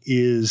clowning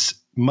is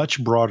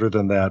much broader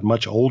than that,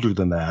 much older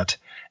than that,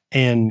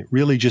 and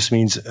really just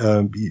means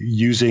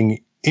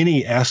using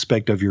any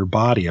aspect of your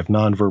body of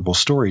nonverbal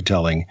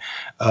storytelling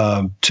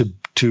to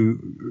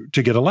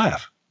get a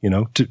laugh,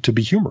 to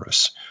be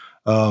humorous.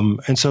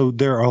 And so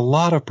there are a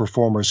lot of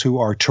performers who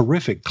are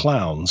terrific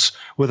clowns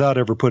without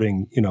ever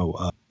putting,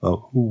 a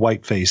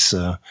white face,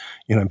 and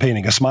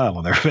painting a smile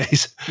on their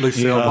face.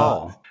 Lucille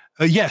Ball.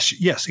 Yes,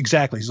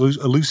 exactly.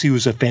 Lucy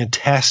was a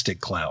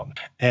fantastic clown.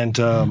 And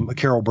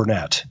Carol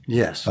Burnett.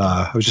 Yes.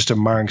 I was just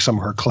admiring some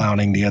of her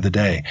clowning the other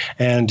day.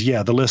 And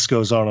yeah, the list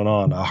goes on and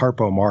on.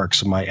 Harpo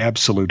Marx, my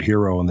absolute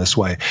hero in this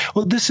way.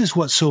 Well, this is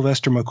what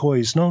Sylvester McCoy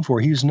is known for.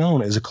 He's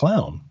known as a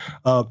clown.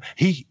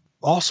 He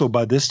also,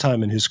 by this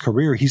time in his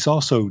career, he's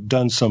also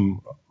done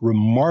some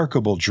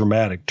remarkable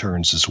dramatic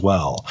turns as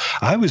well.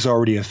 I was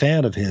already a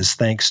fan of his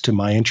thanks to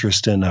my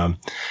interest in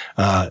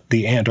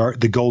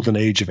the golden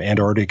age of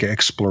Antarctic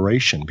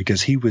exploration,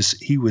 because he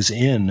was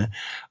in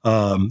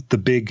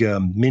the big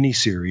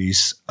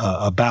miniseries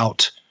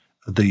about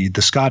the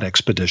Scott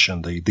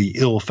expedition, the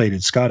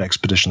ill-fated Scott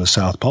expedition to the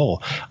South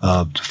Pole,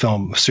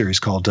 film series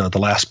called The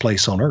Last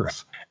Place on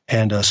Earth.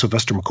 And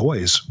Sylvester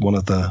McCoy is one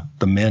of the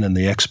men in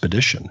the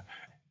expedition.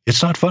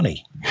 It's not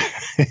funny.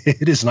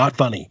 It is not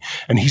funny,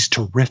 and he's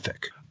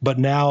terrific. But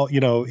now,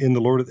 in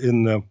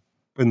the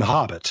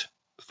Hobbit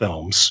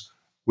films,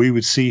 we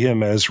would see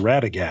him as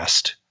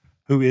Radagast,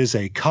 who is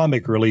a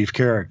comic relief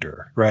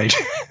character, right?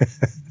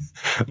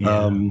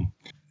 Yeah.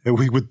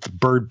 With the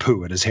bird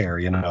poo in his hair,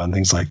 and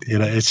things like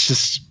it's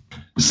just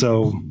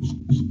so.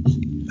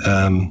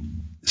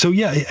 So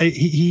yeah,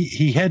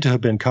 he had to have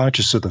been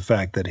conscious of the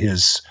fact that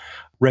his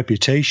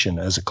reputation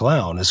as a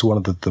clown is one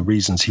of the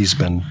reasons he's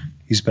been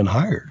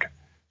hired.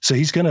 So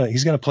he's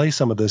gonna play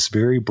some of this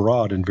very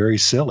broad and very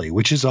silly,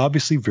 which is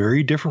obviously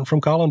very different from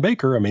Colin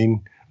Baker. I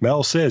mean,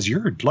 Mel says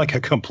you're like a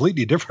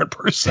completely different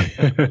person.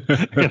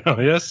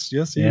 Yes,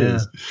 he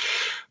is.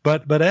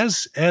 But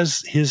as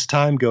his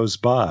time goes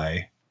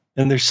by,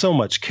 and there's so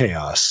much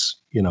chaos,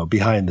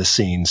 behind the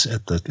scenes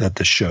at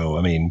the show.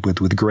 I mean,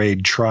 with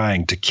Grade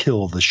trying to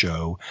kill the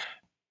show.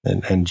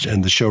 And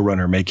the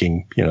showrunner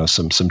making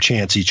some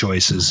chancy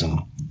choices and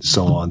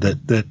so on,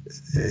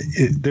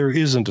 there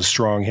isn't a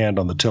strong hand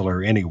on the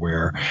tiller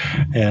anywhere,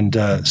 and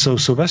so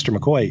Sylvester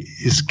McCoy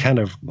is kind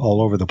of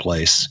all over the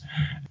place,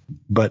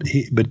 but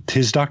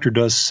his doctor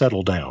does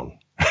settle down.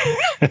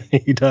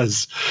 He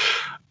does.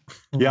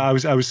 Yeah, I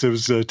was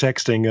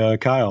texting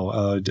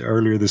Kyle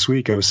earlier this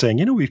week. I was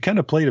saying, we've kind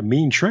of played a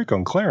mean trick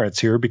on Clarence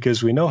here,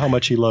 because we know how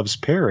much he loves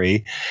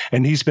Perry,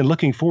 and he's been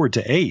looking forward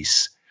to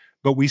Ace,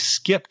 but we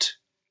skipped.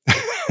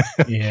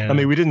 Yeah. I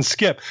mean, we didn't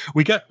skip.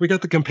 We got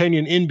the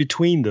companion in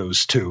between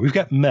those two. We've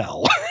got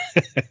Mel.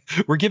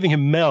 We're giving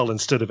him Mel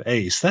instead of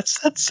Ace.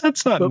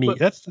 That's not me.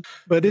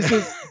 But is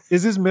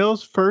this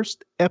Mel's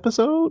first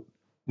episode?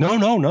 No.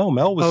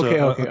 Mel was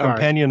a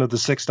companion of the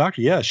Sixth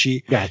Doctor. Yeah,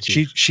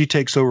 she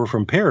takes over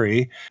from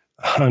Perry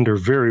under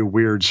very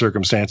weird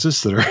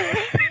circumstances that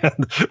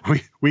are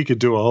we could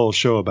do a whole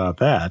show about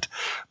that.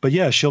 But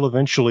yeah, she'll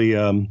eventually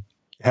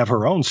have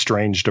her own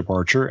strange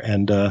departure,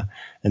 and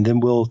then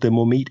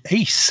we'll meet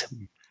Ace,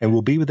 and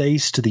we'll be with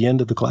Ace to the end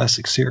of the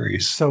classic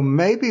series. So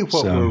maybe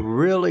what we're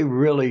really,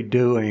 really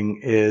doing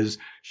is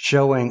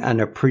showing an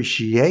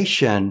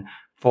appreciation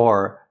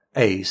for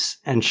Ace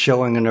and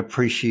showing an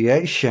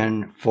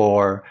appreciation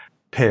for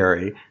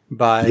Perry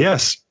by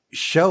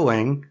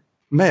showing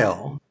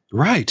Mel.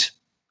 Right.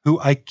 Who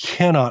I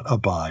cannot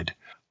abide.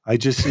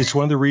 It's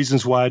one of the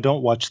reasons why I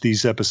don't watch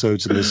these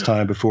episodes at this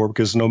time before,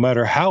 because no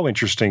matter how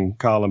interesting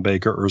Colin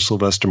Baker or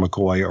Sylvester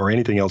McCoy or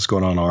anything else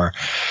going on are,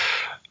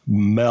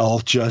 Mel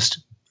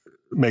just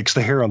makes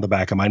the hair on the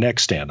back of my neck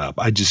stand up.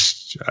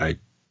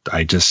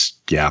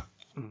 Yeah.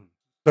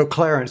 So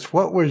Clarence,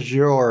 what was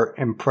your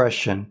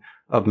impression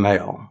of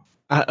Mel?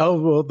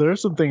 Well, there are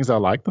some things I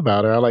liked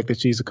about her. I like that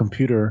she's a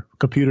computer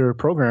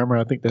programmer.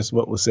 I think that's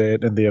what was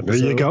said in the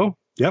episode. There you go.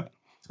 Yep.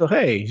 So,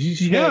 hey,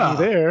 she had me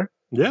there.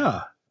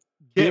 Yeah.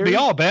 Can't be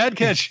all bad,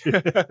 can't you?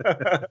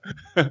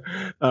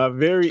 A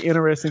very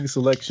interesting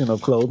selection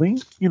of clothing.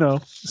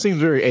 Seems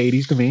very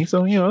 80s to me.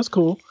 So, it's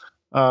cool.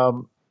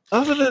 Other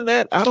than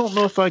that, I don't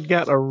know if I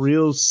got a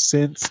real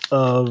sense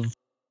of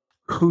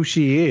who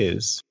she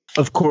is.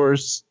 Of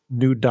course,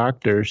 new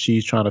doctor,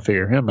 she's trying to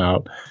figure him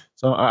out.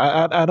 So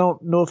I don't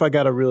know if I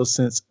got a real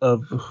sense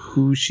of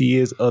who she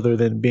is other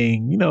than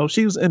being,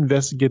 she was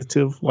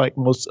investigative like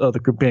most other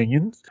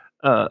companions.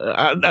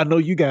 I know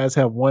you guys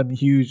have one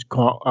huge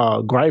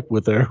gripe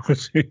with her,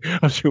 which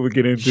I'm sure we'll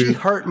get into. She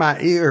hurt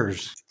my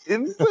ears.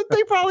 But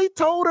they probably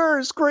told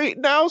her,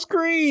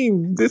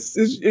 scream. This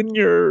is in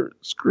your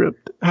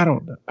script. I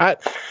don't know.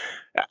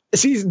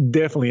 She's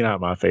definitely not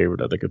my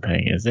favorite of the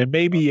companions, and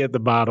maybe at the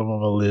bottom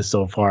of the list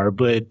so far.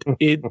 But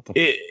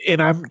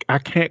I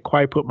can't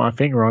quite put my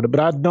finger on it. But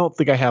I don't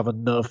think I have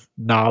enough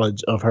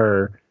knowledge of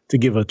her to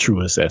give a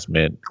true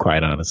assessment,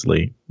 quite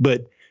honestly.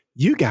 But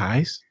you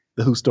guys,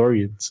 the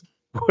Whostorians,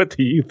 what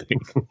do you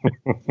think?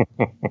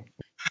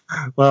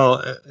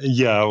 Well,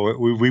 yeah,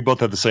 we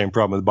both have the same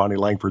problem with Bonnie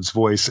Langford's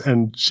voice,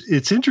 and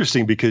it's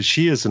interesting because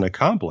she is an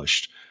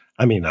accomplished.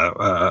 I mean,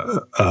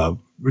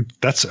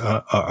 that's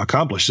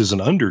accomplished is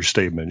an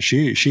understatement.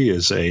 She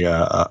is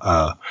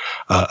a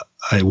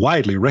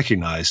widely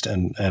recognized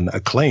and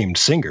acclaimed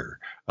singer.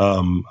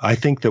 I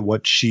think that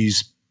what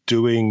she's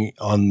doing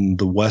on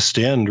the West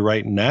End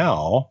right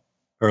now,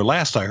 or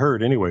last I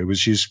heard anyway, was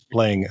she's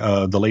playing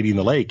the Lady in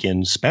the Lake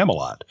in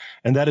Spamalot.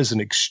 And that is an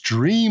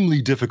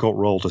extremely difficult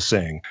role to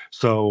sing.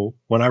 So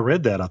when I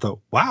read that, I thought,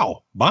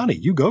 wow, Bonnie,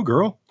 you go,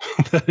 girl.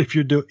 If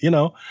you're doing,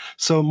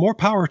 so more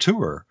power to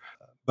her.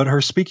 But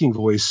her speaking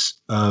voice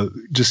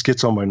just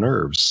gets on my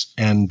nerves.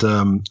 And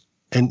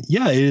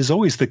yeah, it is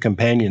always the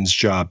companion's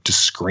job to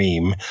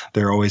scream.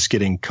 They're always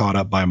getting caught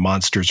up by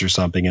monsters or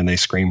something, and they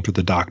scream for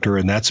the doctor.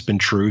 And that's been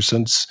true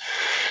since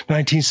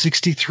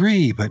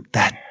 1963. But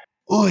that's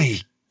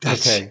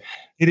okay.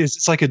 It is.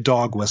 It's like a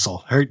dog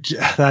whistle.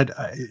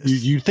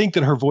 You think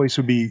that her voice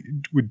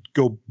would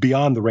go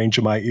beyond the range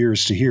of my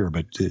ears to hear,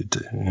 but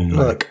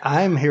look,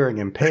 I'm hearing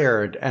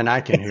impaired, and I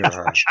can hear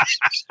her.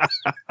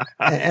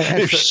 and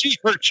if she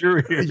hurt your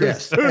ears,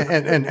 yes.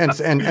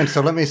 And so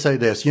let me say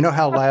this. You know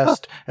how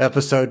last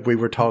episode we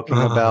were talking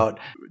about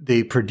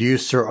the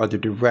producer or the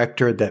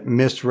director that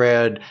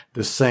misread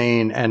the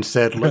scene and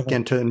said, "Look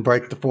into and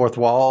break the fourth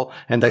wall,"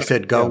 and they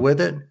said, "Go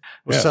with it."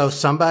 Yeah. So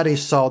somebody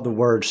saw the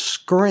word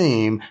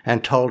scream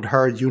and told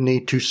her you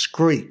need to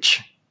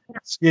screech.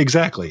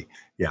 Exactly.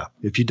 Yeah.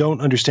 If you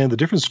don't understand the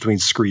difference between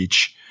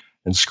screech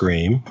and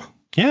scream.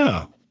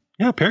 Yeah.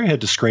 Yeah. Perry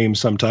had to scream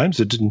sometimes.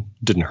 It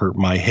didn't hurt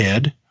my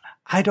head.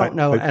 I don't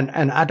know.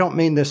 And I don't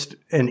mean this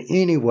in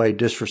any way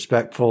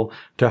disrespectful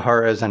to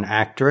her as an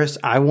actress.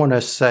 I want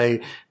to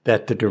say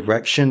that the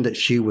direction that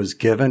she was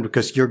given,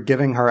 because you're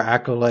giving her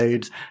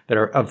accolades that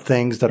are of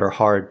things that are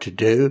hard to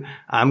do.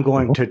 I'm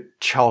going to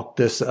chalk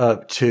this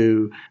up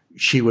to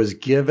she was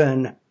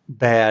given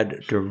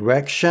bad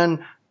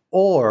direction,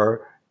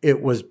 or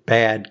it was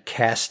bad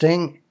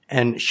casting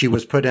and she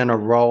was put in a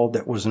role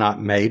that was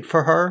not made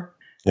for her.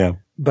 Yeah.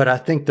 But I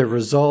think the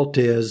result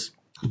is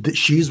that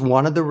she's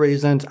one of the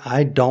reasons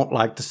I don't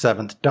like the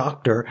Seventh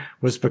Doctor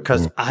was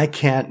because I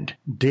can't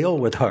deal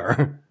with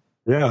her.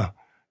 Yeah.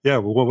 Yeah.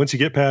 Well, once you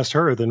get past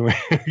her, then we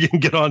can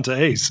get on to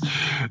Ace.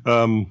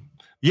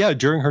 Yeah.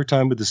 During her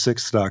time with the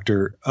Sixth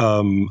Doctor,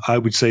 I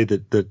would say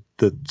that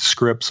the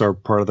scripts are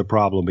part of the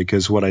problem,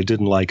 because what I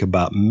didn't like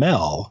about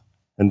Mel,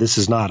 and this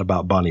is not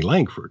about Bonnie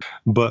Langford,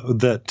 but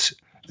that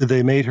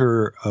they made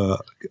her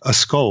a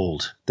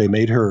scold. They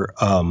made her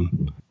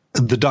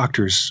the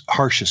Doctor's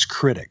harshest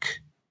critic.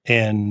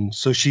 And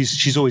so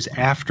she's always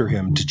after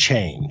him to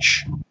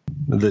change.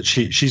 That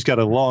she's got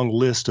a long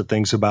list of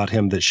things about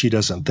him that she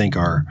doesn't think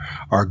are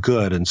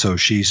good, and so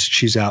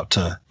she's out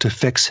to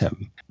fix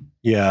him.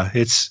 Yeah,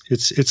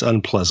 it's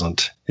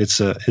unpleasant. It's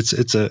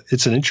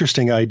an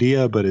interesting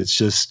idea, but it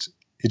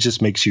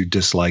just makes you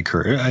dislike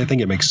her. I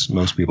think it makes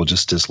most people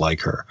just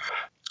dislike her.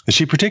 And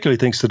she particularly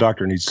thinks the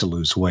Doctor needs to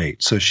lose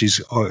weight, so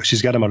she's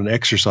got him on an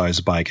exercise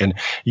bike. And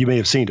you may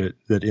have seen it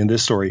that in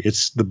this story,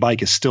 the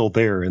bike is still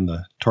there in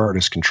the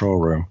TARDIS control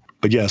room.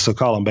 But yeah, so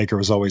Colin Baker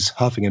was always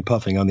huffing and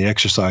puffing on the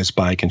exercise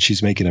bike, and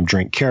she's making him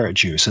drink carrot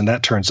juice, and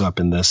that turns up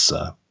in this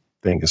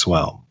thing as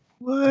well.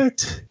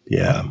 What?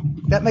 Yeah,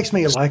 that makes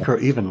me like her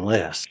even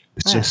less.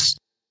 It's just,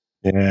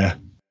 yeah.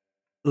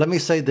 Let me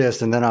say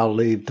this, and then I'll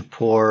leave the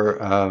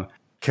poor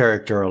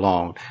character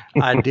alone.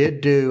 I did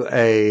do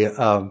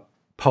a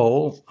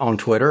poll on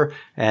Twitter.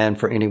 And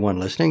for anyone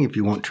listening, if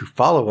you want to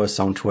follow us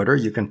on Twitter,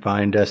 you can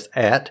find us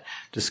at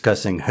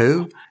Discussing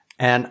Who.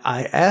 And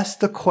I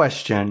asked the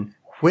question,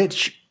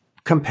 which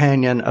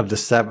companion of the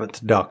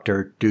Seventh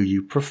Doctor do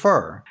you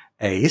prefer,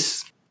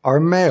 Ace or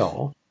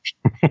Mel?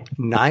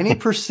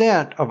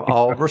 90% of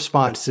all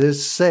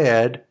responses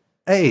said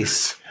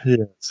Ace.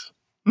 Yes.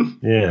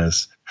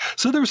 Yes.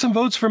 So there were some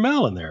votes for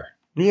Mel in there.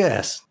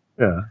 Yes.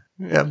 Yeah.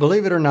 Yeah,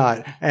 believe it or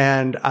not.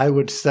 And I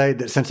would say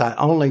that since I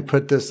only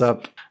put this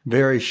up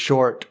very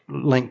short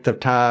length of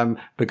time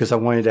because I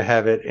wanted to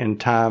have it in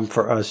time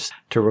for us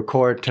to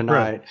record tonight,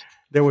 right,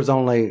 there was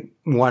only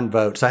one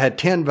vote. So I had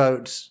 10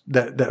 votes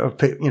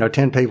that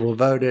 10 people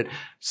voted.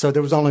 So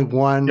there was only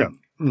one. Yeah.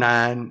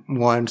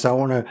 9-1. So I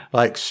want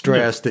to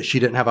stress that she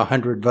didn't have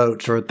 100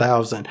 votes or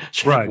 1,000.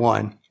 She had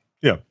one.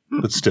 Yeah.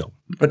 but still.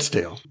 But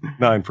still.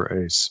 9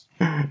 for Ace.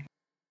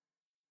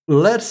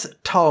 Let's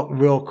talk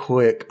real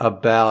quick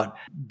about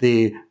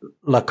the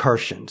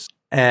Lacertians.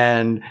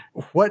 And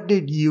what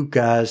did you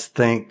guys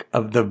think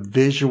of the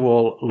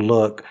visual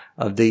look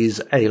of these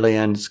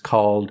aliens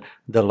called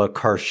the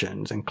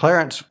Lacertians? And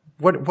Clarence,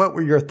 what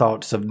were your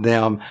thoughts of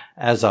them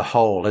as a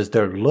whole, as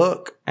their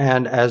look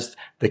and as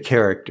the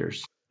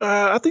characters?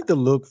 I think the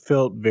look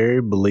felt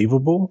very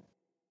believable,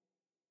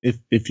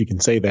 if you can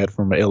say that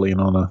from an alien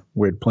on a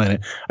weird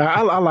planet.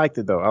 I liked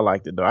it though.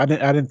 I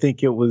didn't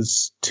think it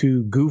was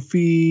too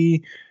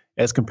goofy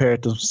as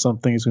compared to some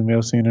things we may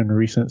have seen in the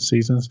recent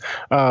seasons.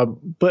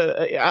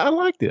 But I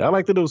liked it. I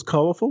liked that it was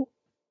colorful.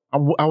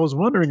 I was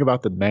wondering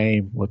about the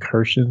name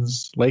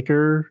Lacertians.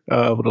 Were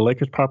the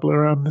Lakers popular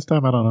around this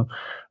time? I don't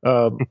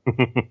know.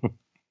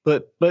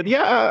 But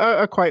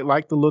yeah, I quite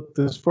liked the look.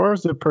 As far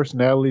as their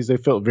personalities, they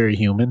felt very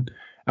human.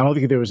 I don't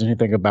think there was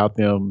anything about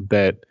them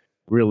that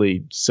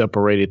really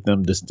separated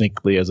them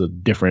distinctly as a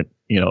different,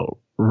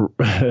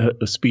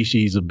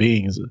 species of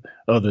beings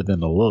other than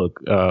the look.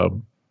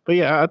 But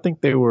yeah, I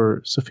think they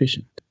were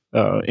sufficient.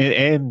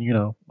 And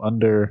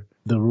under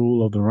the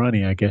rule of the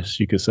runny, I guess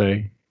you could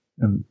say,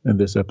 in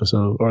this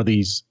episode or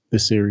this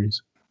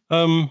series.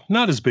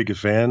 Not as big a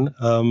fan.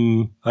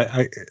 The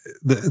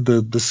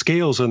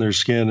scales on their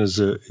skin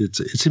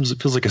it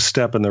feels like a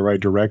step in the right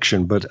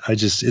direction, but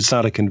it's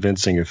not a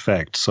convincing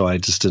effect, so I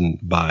just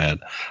didn't buy it.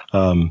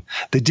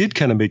 They did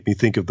kind of make me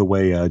think of the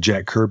way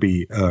Jack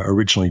Kirby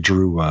originally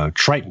drew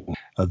Triton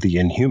of the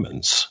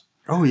Inhumans.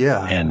 Oh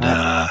yeah,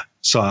 and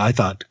so I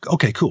thought,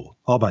 okay, cool,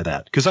 I'll buy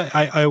that, because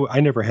I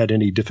never had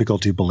any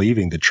difficulty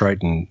believing that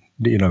Triton,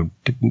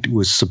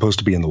 was supposed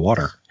to be in the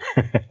water.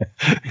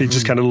 He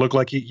just kind of looked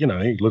like he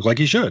looked like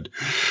he should.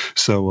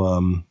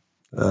 So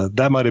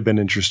that might have been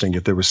interesting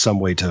if there was some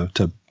way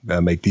to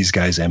make these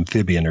guys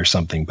amphibian or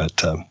something.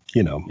 But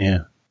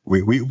yeah.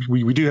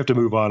 We do have to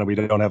move on, and we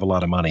don't have a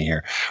lot of money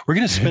here. We're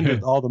going to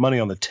spend all the money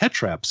on the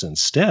Tetraps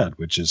instead,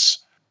 which is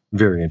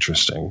very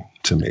interesting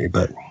to me.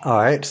 But all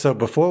right, so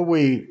before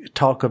we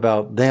talk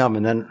about them,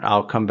 and then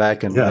I'll come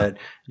back and let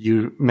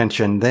you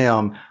mention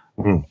them.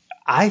 Mm-hmm.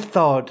 I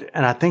thought,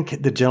 and I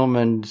think the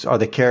gentleman's or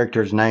the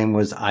character's name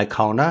was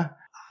Icona.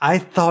 I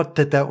thought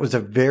that was a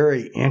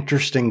very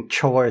interesting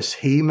choice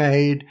he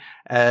made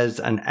as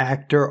an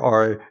actor,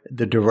 or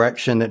the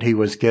direction that he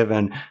was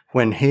given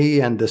when he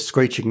and the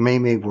Screeching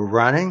Mimi were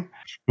running.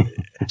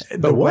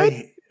 The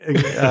way.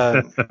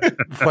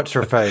 What's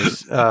her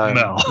face?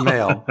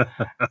 Mel.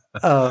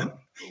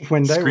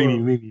 When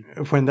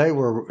they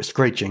were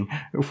screeching,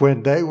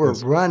 when they were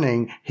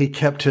running, he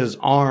kept his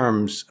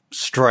arms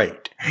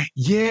straight.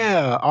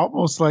 Yeah,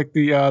 almost like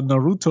the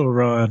Naruto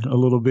run a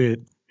little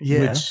bit.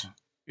 Yeah. Which,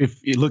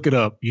 if you look it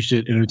up, you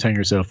should entertain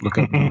yourself. Look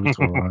up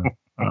Naruto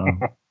run.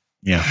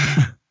 Yeah.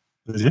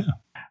 Yeah.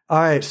 All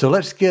right, so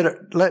let's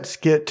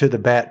get to the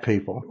Bat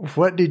People.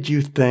 What did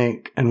you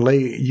think? And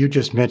Lee, you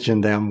just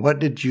mentioned them. What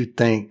did you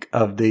think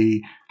of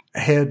the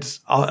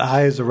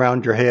eyes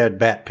around your head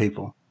Bat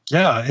People?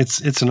 Yeah,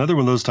 it's another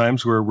one of those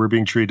times where we're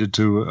being treated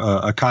to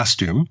a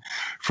costume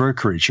for a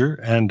creature,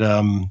 and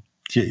I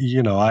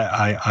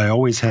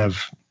always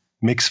have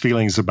mixed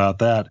feelings about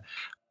that.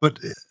 But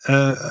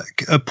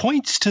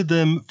points to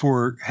them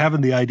for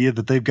having the idea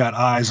that they've got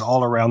eyes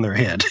all around their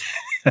head,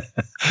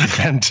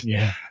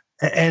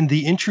 and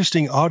the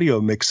interesting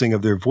audio mixing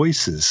of their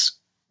voices,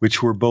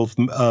 which were both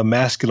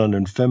masculine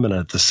and feminine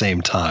at the same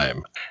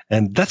time,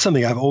 and that's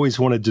something I've always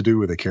wanted to do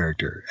with a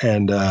character,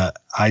 and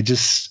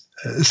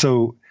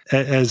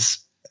as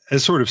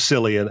sort of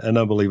silly and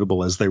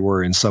unbelievable as they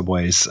were in some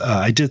ways,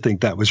 I did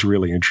think that was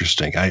really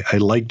interesting. I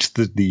liked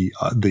the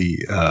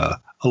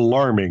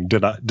alarming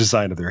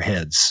design of their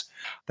heads.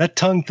 That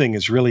tongue thing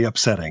is really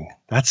upsetting.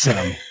 That's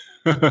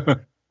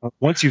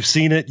once you've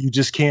seen it, you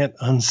just can't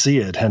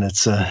unsee it, and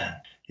it's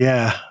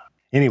yeah.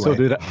 Anyway, so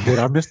did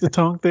I miss the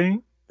tongue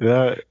thing?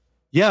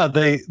 Yeah,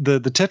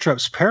 the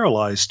Tetraps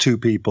paralyzed two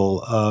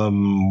people.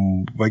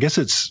 I guess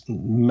it's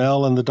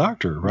Mel and the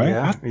doctor,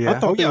 right? Yeah. I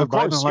thought they were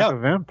biting like a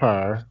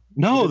vampire.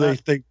 No,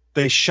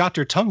 they shot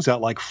their tongues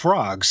out like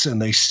frogs,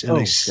 and they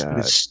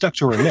stuck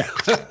to her neck.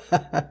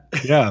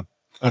 Yeah,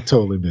 I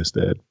totally missed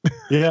that.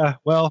 Yeah,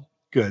 well,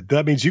 good.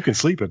 That means you can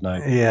sleep at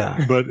night.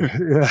 Yeah, but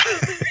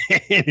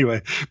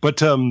anyway,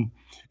 but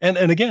and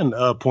again,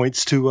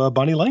 points to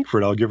Bonnie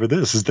Langford. I'll give her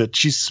this: is that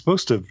she's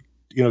supposed to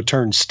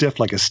turn stiff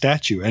like a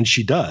statue, and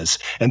she does.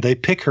 And they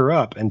pick her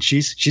up, and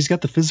she's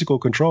got the physical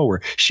control where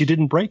she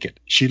didn't break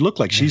it. She looked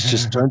like she's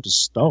just turned to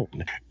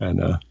stone,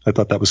 and I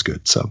thought that was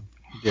good. So.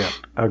 Yeah,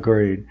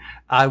 agreed.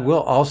 I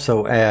will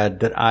also add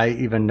that I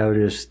even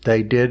noticed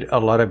they did a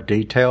lot of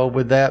detail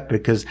with that,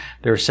 because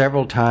there are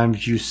several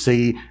times you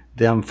see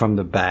them from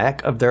the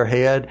back of their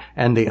head,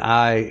 and the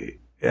eye,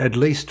 at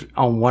least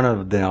on one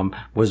of them,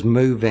 was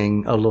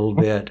moving a little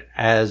bit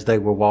as they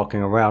were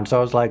walking around. So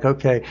I was like,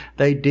 okay,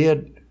 they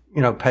did,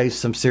 pay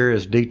some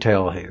serious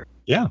detail here.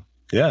 Yeah.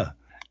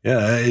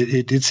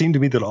 It seemed to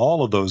me that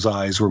all of those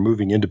eyes were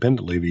moving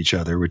independently of each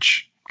other,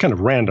 which kind of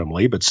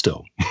randomly, but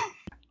still.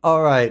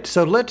 All right.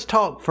 So let's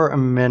talk for a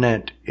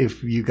minute,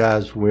 if you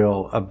guys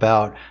will,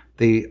 about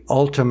the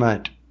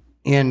ultimate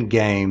end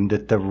game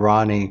that the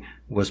Ronnie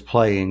was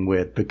playing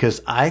with,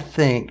 because I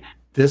think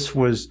this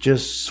was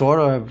just sort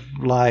of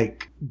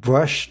like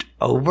brushed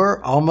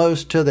over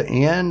almost to the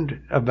end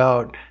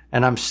about,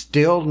 and I'm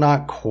still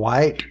not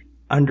quite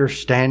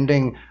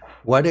understanding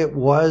what it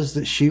was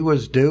that she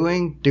was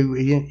doing. Do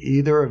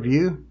either of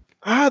you?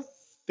 I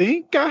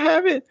think I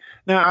have it.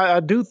 Now, I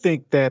do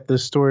think that the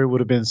story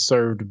would have been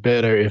served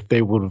better if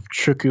they would have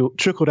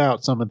trickled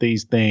out some of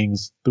these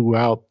things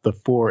throughout the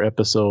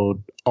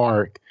 4-episode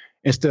arc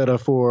instead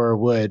of for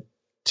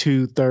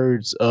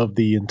 2/3 of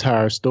the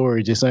entire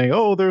story just saying,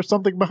 oh, there's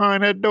something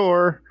behind that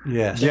door.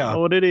 Yes. Yeah.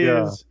 What it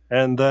is.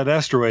 And that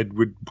asteroid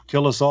would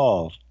kill us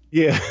all.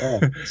 Yeah.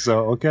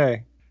 So,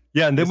 okay.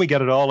 Yeah, and then we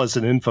get it all as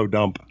an info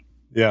dump.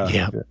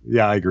 Yeah.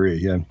 Yeah, I agree.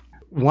 Yeah.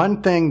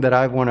 One thing that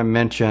I want to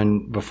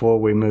mention before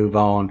we move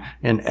on,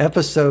 in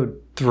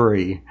episode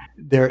 3,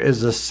 there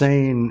is a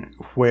scene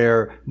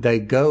where they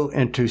go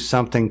into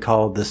something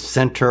called the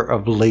Center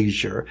of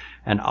Leisure,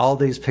 and all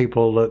these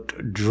people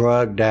looked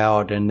drugged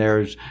out, and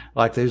there's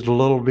like these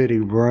little bitty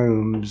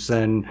rooms,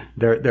 and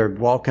they're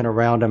walking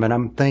around them, and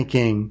I'm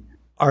thinking,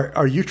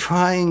 are you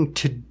trying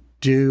to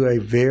do a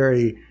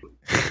very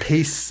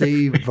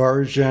PC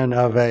version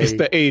of a... It's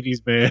the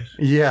 80s, man.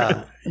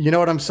 Yeah. You know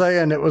what I'm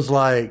saying? It was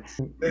like,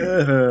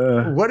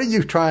 what are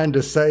you trying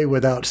to say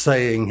without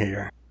saying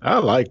here? I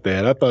like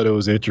that. I thought it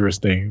was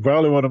interesting.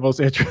 Probably one of the most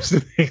interesting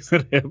things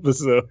in the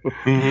episode.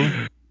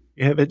 Mm-hmm.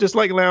 Yeah, they're just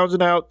like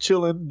lounging out,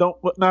 chilling,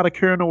 not a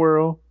care in the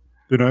world.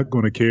 They're not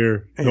going to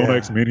care. Don't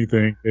ask me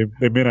anything.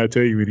 They may not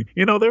tell you anything.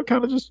 You know, they're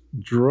kind of just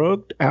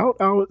drugged out,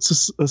 I would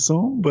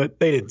assume, but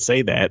they didn't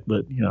say that,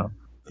 but, you know.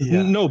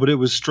 Yeah. No, but it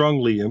was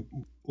strongly...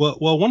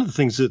 Well, one of the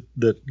things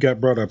that got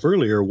brought up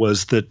earlier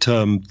was that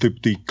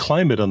the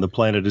climate on the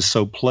planet is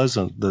so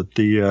pleasant that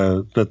the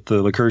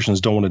Lacertians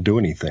don't want to do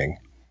anything.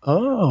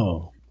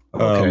 Oh,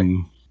 okay.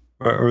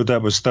 Or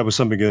that was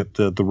something that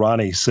the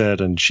Ronnie said,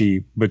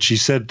 she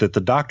said that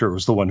the doctor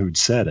was the one who'd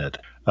said it.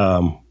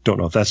 Don't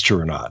know if that's true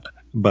or not,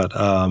 but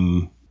I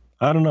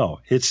don't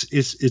know.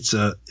 It's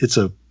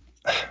a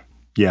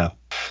yeah.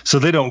 So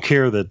they don't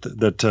care that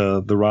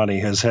the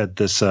Ronnie has had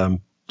this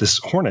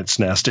hornet's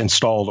nest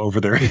installed over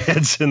their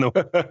heads in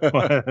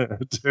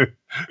the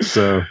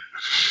so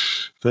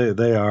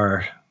they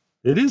are.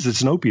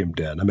 It's an opium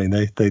den. I mean,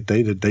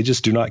 they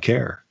just do not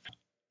care.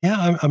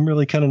 Yeah, I'm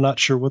really kind of not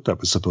sure what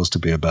that was supposed to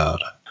be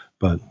about,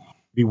 but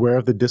beware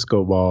of the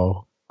disco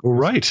ball.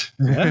 Right.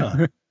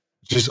 Yeah.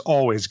 Which is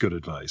always good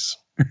advice.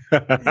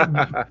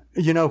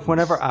 You know,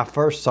 whenever I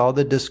first saw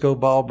the disco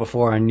ball,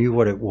 before I knew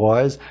what it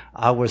was,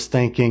 I was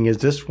thinking, is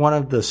this one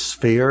of the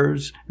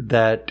spheres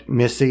that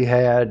Missy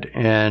had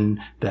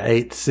in the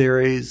 8th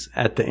series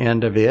at the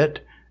end of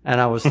it? And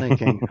I was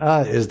thinking,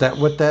 is that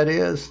what that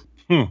is?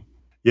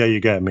 Yeah, you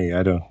got me.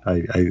 I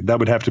that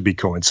would have to be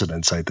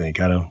coincidence, I think.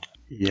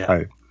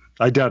 Yeah.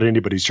 I doubt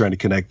anybody's trying to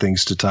connect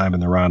things to time in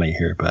the Ronnie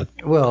here, but...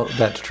 Well,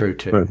 that's true,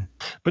 too.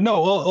 But no,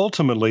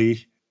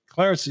 ultimately,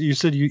 Clarence, you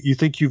said you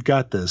think you've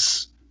got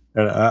this.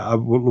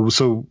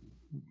 So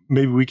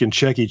maybe we can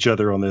check each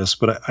other on this,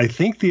 but I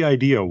think the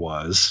idea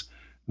was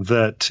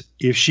that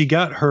if she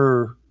got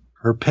her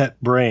pet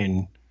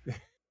brain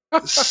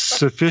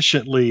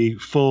sufficiently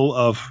full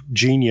of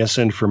genius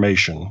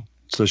information,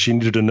 so she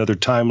needed another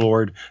Time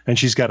Lord, and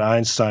she's got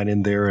Einstein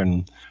in there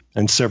and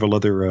several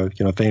other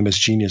famous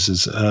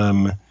geniuses,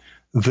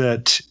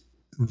 that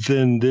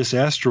then this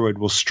asteroid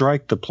will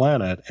strike the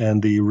planet,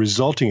 and the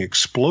resulting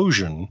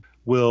explosion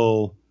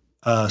will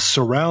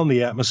surround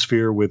the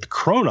atmosphere with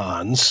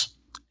chronons,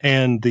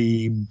 and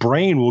the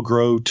brain will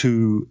grow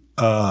to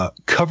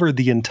cover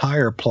the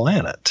entire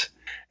planet.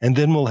 And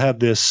then we'll have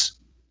this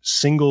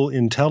single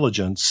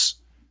intelligence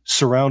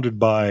surrounded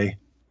by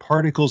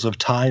particles of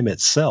time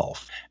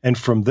itself. And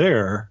from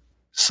there,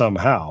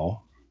 somehow,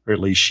 or at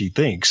least she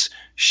thinks,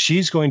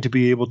 she's going to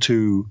be able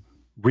to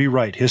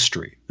rewrite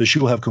history, that she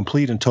will have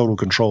complete and total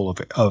control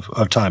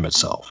of time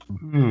itself.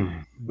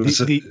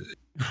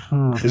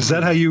 Is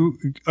that how you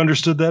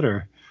understood that,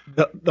 or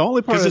the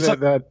only part of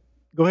that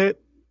go ahead?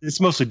 It's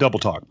mostly double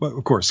talk, but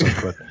of course,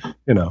 but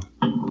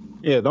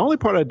Yeah, the only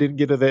part I didn't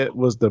get of that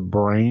was the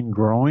brain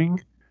growing.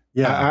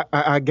 Yeah,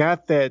 I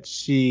got that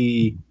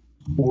she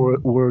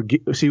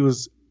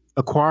was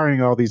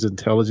acquiring all these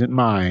intelligent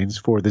minds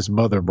for this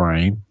mother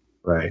brain.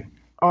 Right.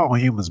 All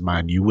humans,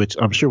 mind you, which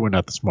I'm sure we're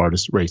not the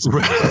smartest race in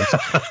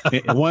the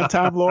universe. One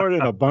Time Lord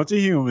and a bunch of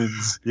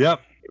humans.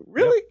 Yep.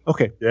 Really? Yep.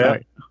 Okay. Yeah. All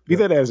right. Be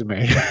that as it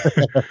may.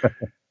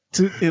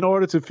 In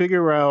order to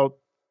figure out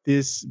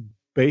this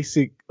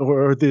basic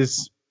or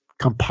this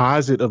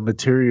composite of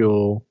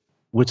material,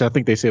 which I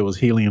think they said was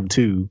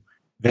helium-2,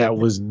 that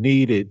was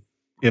needed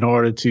in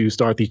order to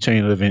start the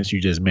chain of events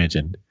you just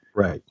mentioned.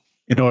 Right.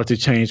 In order to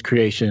change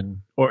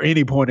creation or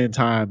any point in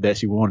time that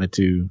she wanted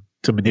to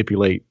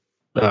manipulate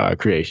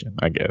creation,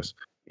 I guess.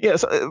 Yeah,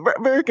 so,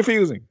 very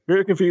confusing.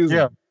 Very confusing.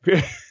 Yeah.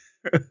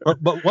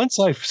 but once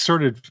I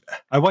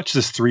watched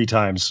this 3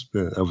 times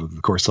over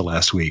the course of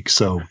last week,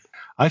 so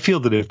I feel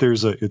that if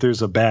there's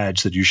a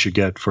badge that you should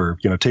get for,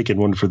 taking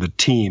one for the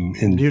team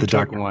in You the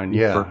took Doctor one,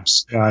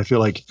 universe. Yeah. I feel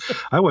like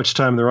I watched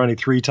Time of the Ronnie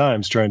 3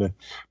 times trying to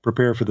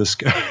prepare for this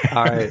guy.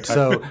 All right.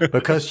 So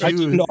because I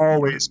didn't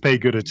always pay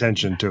good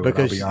attention to it, I'll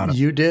because be honest.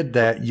 you did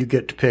that, you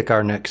get to pick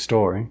our next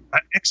story.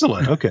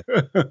 Excellent. Okay.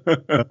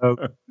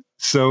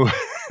 So,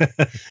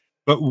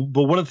 but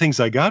one of the things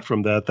I got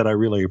from that I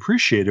really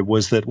appreciated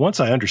was that once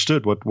I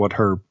understood what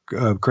her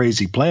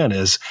crazy plan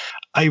is,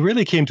 I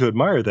really came to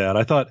admire that.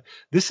 I thought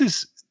this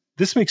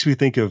makes me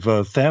think of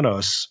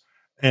Thanos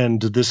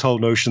and this whole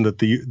notion that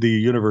the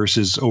universe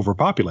is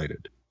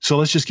overpopulated. So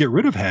let's just get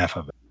rid of half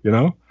of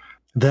it.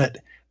 That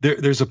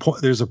there's a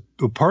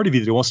part of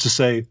you that wants to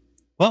say,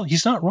 well,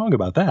 he's not wrong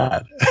about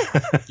that.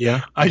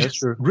 Yeah, I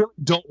just really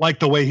don't like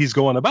the way he's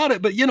going about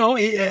it. But,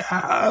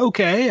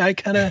 okay, I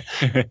kind of,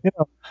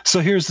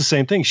 So here's the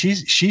same thing.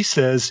 She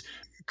says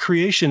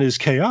creation is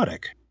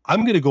chaotic.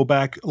 I'm going to go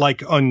back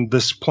like on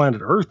this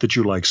planet Earth that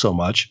you like so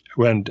much.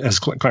 When, as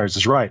Clarence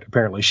is right,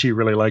 apparently she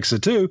really likes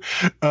it too.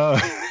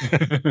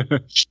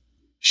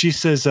 She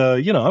says,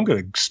 I'm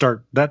going to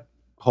start that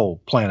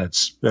whole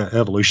planet's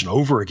evolution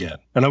over again.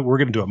 And we're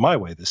going to do it my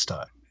way this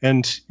time.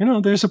 And,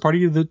 there's a part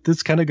of you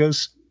that kind of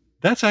goes,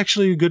 that's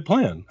actually a good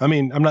plan. I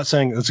mean, I'm not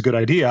saying that's a good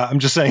idea. I'm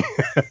just saying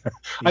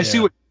I see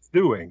what she's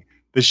doing,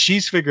 that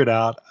she's figured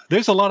out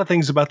there's a lot of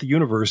things about the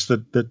universe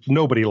that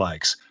nobody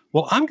likes.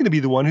 Well, I'm going to be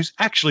the one who's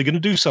actually going to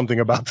do something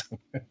about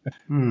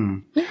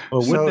them.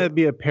 Well, wouldn't that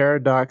be a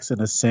paradox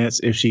in a sense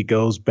if she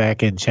goes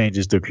back and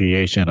changes the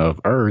creation of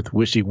Earth,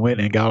 which she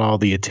went and got all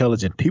the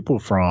intelligent people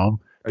from?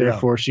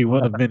 Therefore, she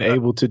wouldn't have been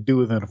able to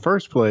do it in the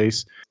first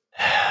place.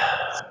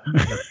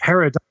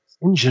 Paradox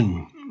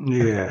engine.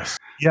 Yes.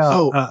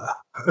 Yeah.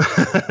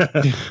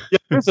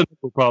 There's a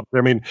problem.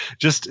 I mean,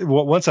 just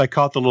once I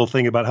caught the little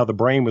thing about how the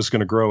brain was going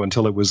to grow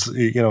until it was,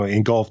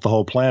 engulfed the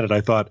whole planet, I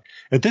thought,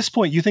 at this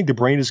point, you think the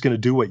brain is going to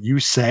do what you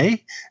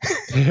say?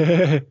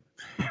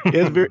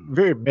 It's very,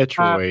 very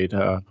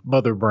Metroid,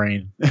 mother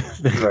brain.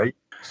 Right.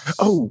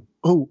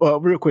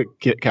 Real quick,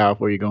 Kyle,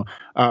 before you go.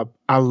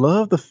 I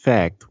love the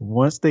fact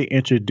once they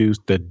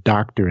introduced the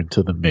Doctor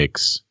into the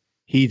mix,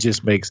 he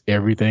just makes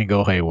everything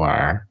go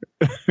haywire.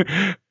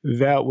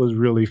 That was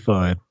really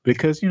fun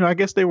because, I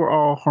guess they were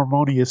all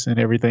harmonious and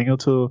everything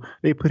until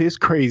they put his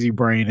crazy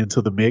brain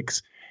into the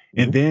mix.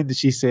 And then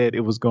she said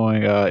it was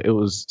it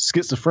was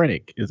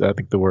schizophrenic is I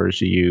think the word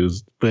she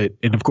used.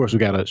 And of course we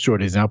got a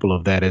short example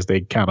of that as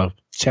they kind of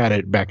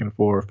chatted back and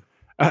forth.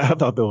 I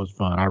thought that was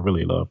fun. I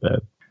really loved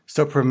that.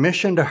 So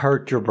permission to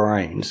hurt your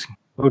brains.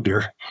 Oh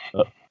dear.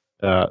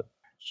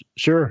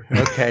 Sure.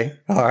 Okay.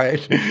 All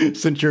right.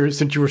 Since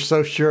you were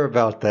so sure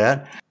about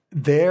that,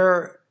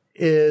 there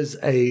is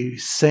a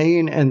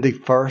scene in the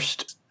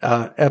first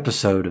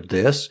episode of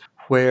this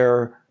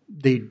where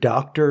the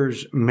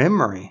Doctor's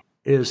memory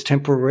is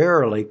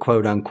temporarily,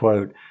 quote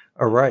unquote,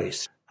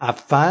 erased. I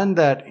find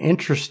that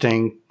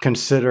interesting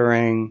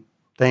considering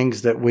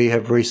things that we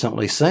have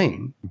recently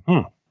seen.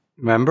 Mm-hmm.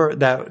 Remember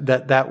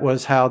that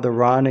was how the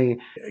Ronnie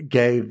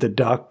gave the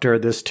Doctor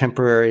this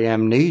temporary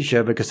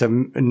amnesia because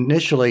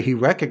initially he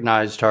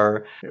recognized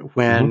her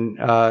when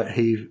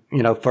he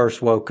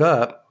first woke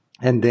up,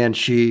 and then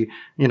she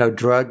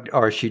drugged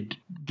or she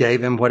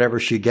gave him whatever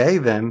she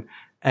gave him,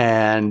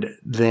 and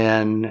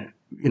then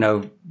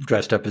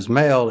dressed up as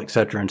male,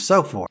 etc., and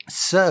so forth.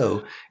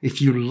 So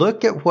if you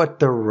look at what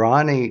the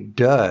Ronnie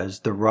does,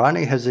 the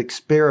Ronnie has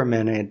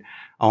experimented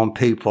on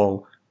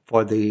people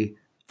for the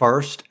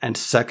first and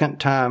second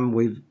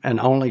time and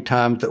only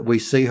time that we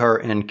see her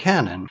in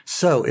canon.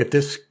 So if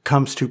this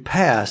comes to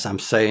pass, I'm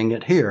saying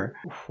it here,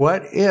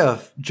 what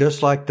if,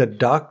 just like the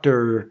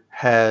Doctor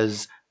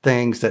has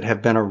things that have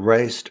been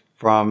erased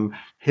from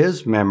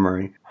his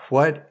memory,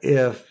 what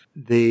if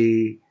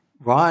the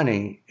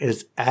Ronnie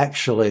is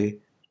actually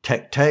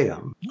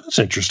Tecteum? That's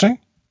interesting.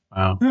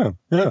 Wow.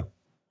 Yeah.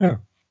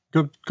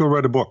 Go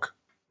write a book.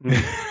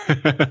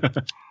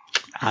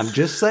 I'm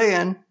just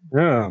saying.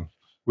 Yeah.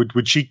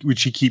 Would she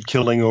keep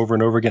killing over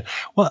and over again?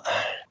 Well,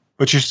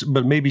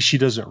 but maybe she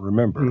doesn't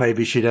remember.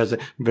 Maybe she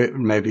doesn't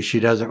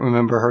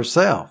remember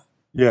herself.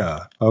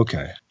 Yeah.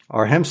 Okay.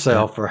 Or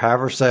himself, or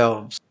however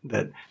selves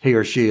that he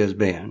or she has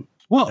been.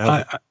 Well,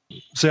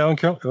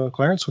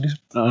 Clarence, what do you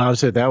say? I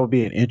said that would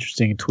be an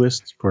interesting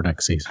twist for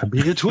next season.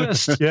 That'd be a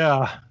twist.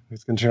 Yeah.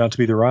 It's going to turn out to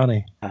be the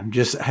Ronnie. I'm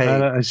just,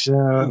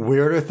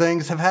 weirder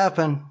things have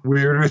happened.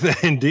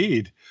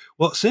 Indeed.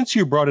 Well, since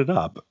you brought it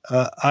up,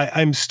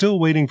 I'm still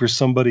waiting for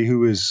somebody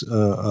who is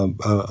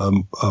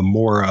a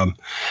more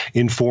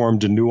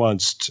informed and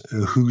nuanced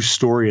Who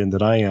historian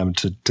than I am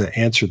to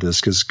answer this,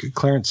 because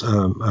Clarence,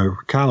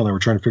 Kyle and I were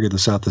trying to figure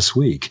this out this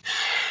week.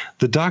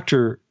 The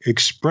Doctor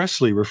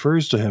expressly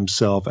refers to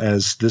himself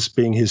as this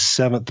being his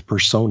seventh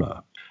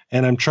persona.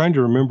 And I'm trying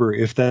to remember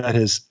if that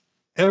has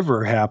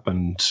ever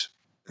happened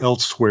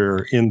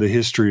elsewhere in the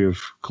history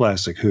of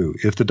Classic Who,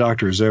 if the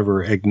Doctor has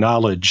ever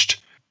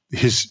acknowledged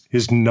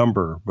his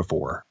number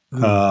before.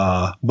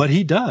 But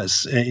he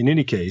does. In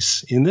any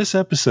case, in this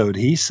episode,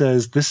 he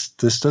says this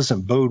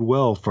doesn't bode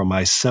well for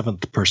my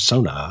seventh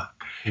persona.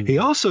 He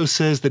also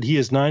says that he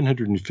is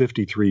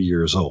 953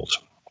 years old.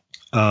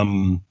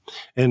 And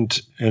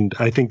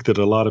I think that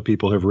a lot of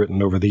people have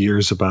written over the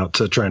years about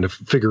trying to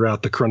figure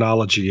out the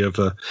chronology of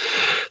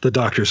the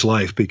Doctor's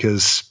life,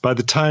 because by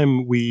the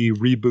time we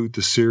reboot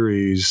the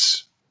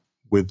series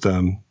with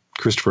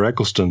Christopher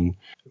Eccleston,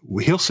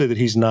 he'll say that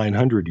he's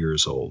 900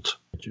 years old.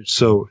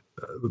 So,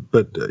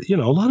 but a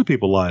lot of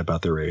people lie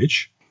about their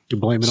age. You can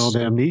blame it on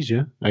the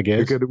amnesia, I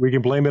guess. We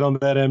can blame it on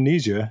that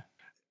amnesia.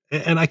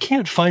 And I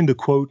can't find the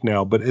quote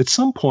now, but at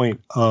some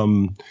point,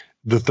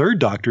 the third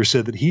Doctor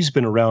said that he's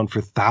been around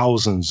for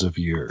thousands of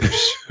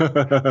years.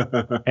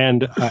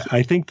 And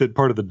I think that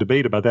part of the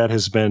debate about that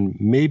has been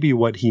maybe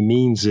what he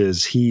means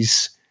is he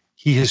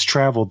has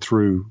traveled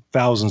through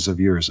thousands of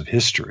years of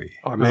history.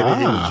 Or maybe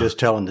he was just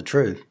telling the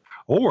truth.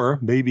 Or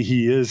maybe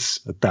he is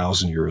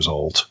 1,000 years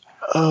old.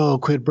 Oh,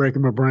 quit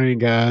breaking my brain,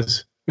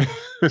 guys.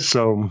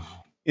 So,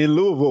 in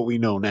lieu of what we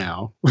know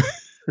now.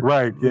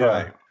 Right, yeah.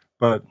 Right.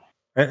 But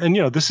and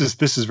this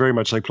is very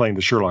much like playing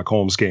the Sherlock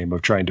Holmes game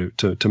of trying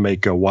to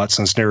make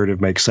Watson's narrative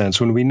make sense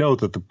when we know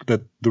that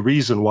the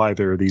reason why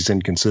there are these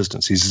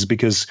inconsistencies is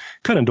because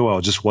Conan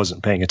Doyle just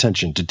wasn't paying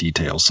attention to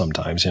details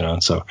sometimes,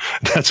 So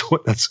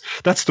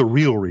that's the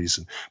real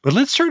reason. But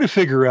let's try to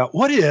figure out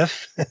what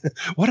if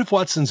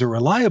Watson's a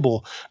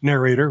reliable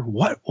narrator?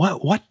 What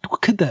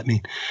could that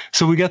mean?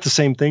 So we got the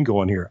same thing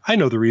going here. I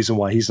know the reason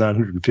why he's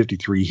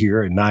 953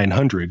 here and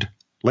 900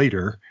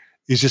 later.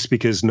 Is just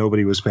because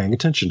nobody was paying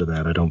attention to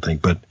that, I don't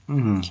think.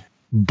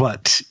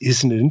 But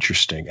isn't it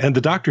interesting? And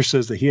the Doctor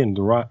says that he and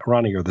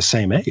Ronnie are the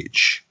same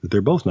age, that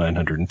they're both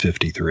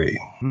 953.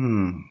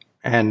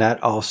 And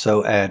that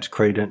also adds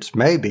credence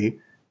maybe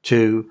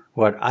to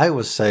what I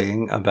was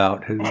saying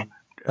about who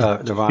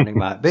the Ronnie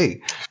might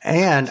be.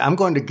 And I'm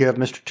going to give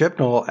Mr.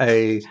 Chibnall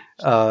a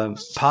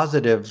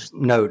positive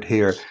note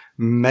here.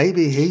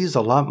 Maybe he's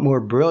a lot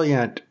more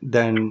brilliant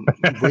than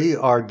we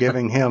are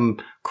giving him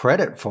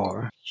credit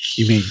for.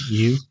 You mean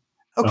you?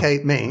 Okay,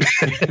 me.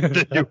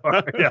 You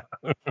are, yeah.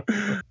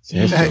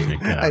 Hey,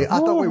 I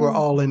thought we were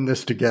all in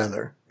this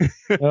together.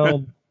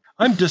 Well,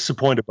 I'm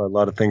disappointed by a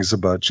lot of things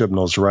about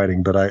Chibnall's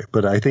writing, but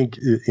I think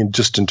in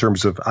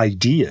terms of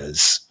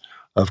ideas,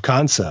 of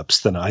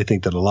concepts, then I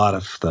think that a lot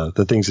of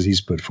the things that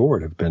he's put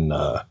forward have been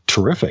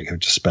terrific. Have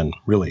just been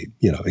really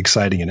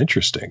exciting and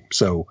interesting.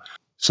 So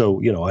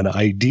an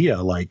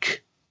idea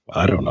like,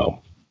 I don't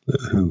know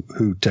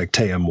who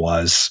Tecteum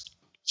was.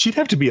 She'd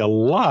have to be a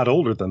lot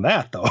older than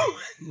that, though.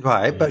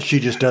 Right, but she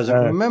just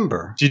doesn't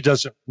remember. She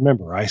doesn't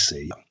remember. I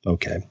see.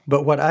 Okay.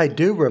 But what I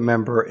do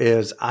remember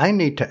is I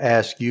need to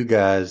ask you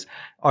guys,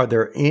 are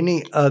there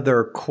any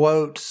other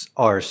quotes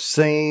or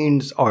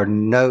scenes or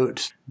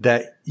notes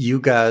that you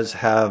guys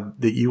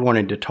have that you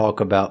wanted to talk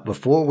about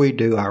before we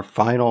do our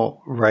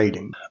final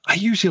rating? I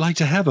usually like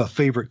to have a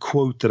favorite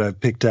quote that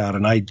I've picked out,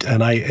 and I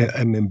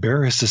am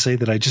embarrassed to say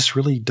that I just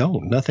really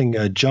don't. Nothing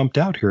jumped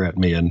out here at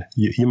me, and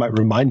you might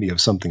remind me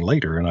of something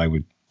later, and I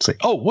would say,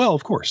 oh, well,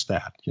 of course,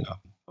 that,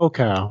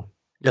 Okay.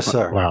 Yes,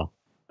 sir. Wow.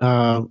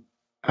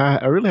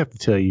 I really have to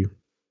tell you,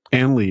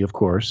 and Lee, of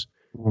course,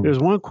 there's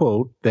one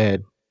quote that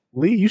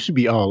Lee, you should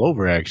be all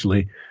over,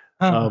 actually.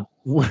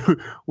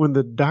 When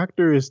the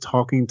Doctor is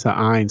talking to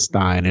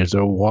Einstein as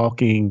they're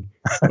walking,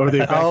 or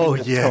they're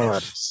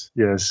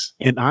yes,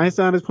 and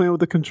Einstein is playing with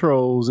the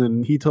controls,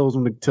 and he tells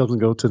him to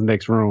go to the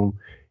next room,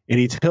 and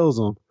he tells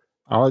him,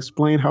 "I'll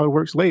explain how it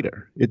works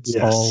later." It's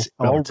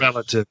all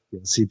relative.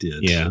 Yes, he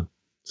did. Yeah.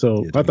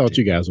 So I thought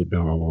you guys would be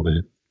all on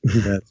it.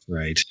 That's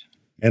right,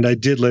 and I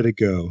did let it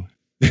go.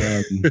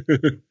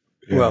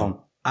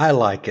 Well, I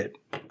like it.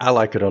 I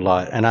like it a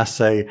lot, and I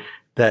say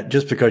that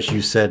just because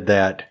you said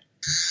that,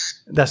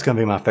 that's going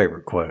to be my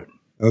favorite quote.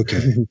 Okay,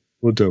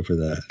 we'll go for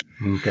that.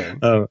 Okay.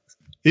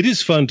 It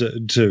is fun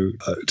to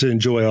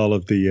enjoy all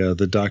of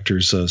the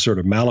Doctor's sort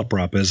of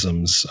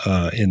malapropisms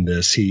in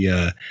this. He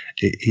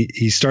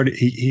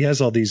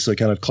has all these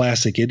kind of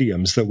classic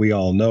idioms that we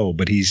all know,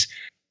 but he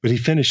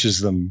finishes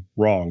them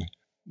wrong.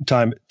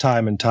 Time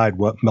and tide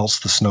melts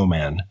the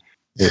snowman.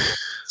 It's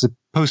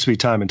supposed to be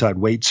time and tide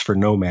waits for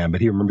no man,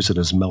 but he remembers it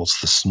as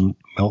melts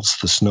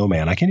the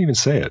snowman. I can't even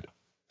say it.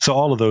 So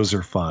all of those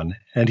are fun.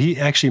 And he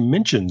actually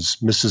mentions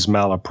Mrs.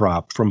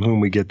 Malaprop, from whom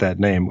we get that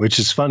name, which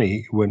is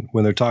funny when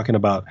they're talking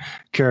about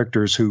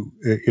characters who,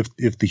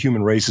 if the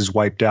human race is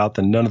wiped out,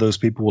 then none of those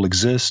people will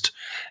exist.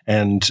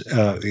 And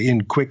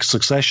in quick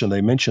succession,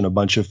 they mention a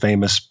bunch of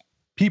famous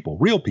people,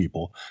 real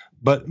people.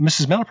 But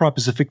Mrs. Malaprop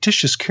is a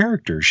fictitious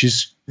character.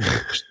 She's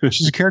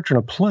a character in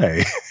a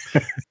play.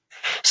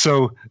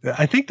 So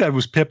I think that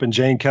was Pip and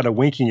Jane kind of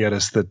winking at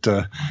us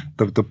that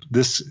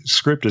this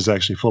script is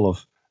actually full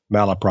of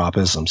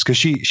malapropisms, because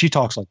she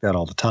talks like that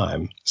all the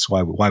time. That's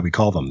why we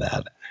call them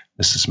that,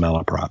 Mrs.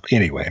 Malaprop.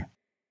 Anyway,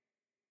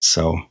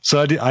 so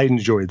I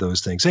enjoyed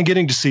those things, and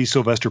getting to see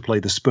Sylvester play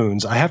the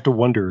spoons. I have to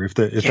wonder if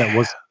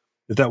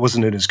that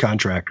wasn't in his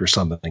contract or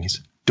something.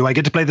 Do I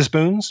get to play the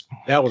spoons?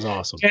 That was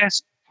awesome.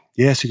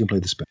 Yes, you can play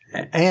the spoons.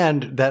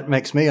 And that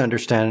makes me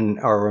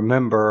understand or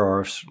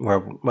remember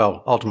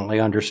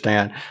ultimately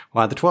understand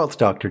why the 12th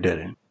Doctor did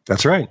it.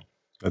 That's right.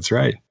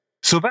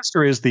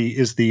 Sylvester is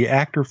the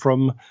actor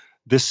from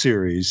this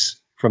series,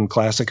 from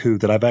Classic Who,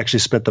 that I've actually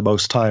spent the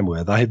most time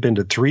with. I have been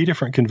to 3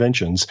 different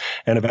conventions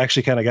and have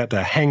actually kind of got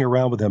to hang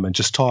around with him and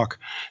just talk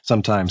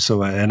sometimes.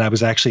 So, and I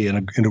was actually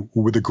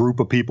with a group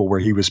of people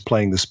where he was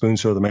playing the spoon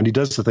for them, and he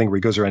does the thing where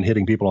he goes around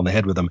hitting people on the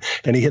head with them,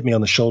 and he hit me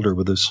on the shoulder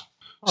with his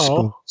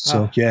spoon.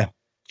 So yeah,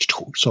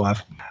 so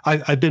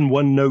I've been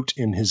one note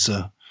in his.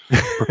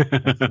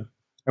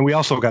 And we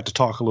also got to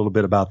talk a little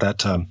bit about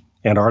that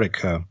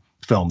Antarctic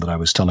film that I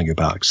was telling you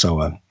about.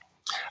 So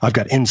I've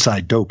got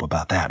inside dope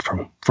about that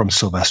from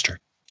Sylvester.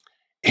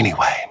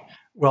 Anyway.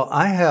 Well,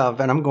 I have,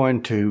 and I'm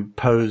going to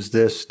pose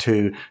this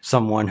to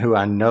someone who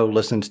I know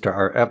listens to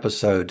our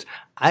episodes.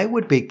 I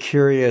would be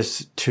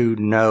curious to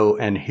know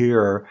and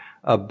hear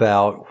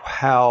about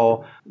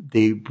how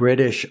the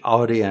British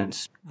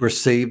audience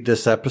received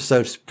this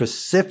episode.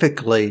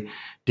 Specifically,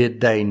 did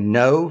they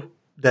know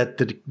that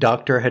the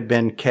Doctor had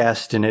been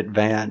cast in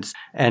advance?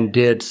 And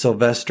did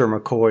Sylvester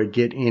McCoy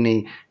get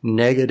any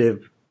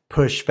negative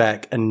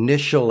pushback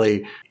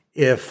initially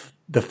if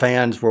the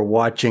fans were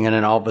watching and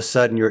then all of a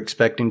sudden you're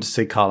expecting to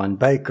see Colin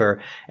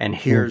Baker and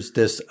here's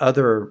this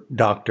other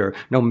Doctor?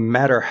 No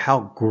matter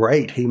how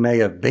great he may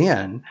have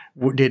been,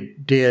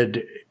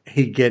 did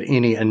he get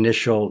any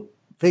initial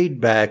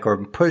feedback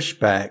or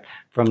pushback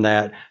from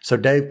that? So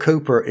Dave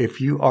Cooper,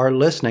 if you are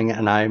listening,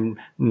 and I'm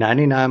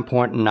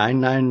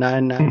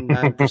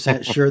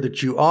 99.99999% sure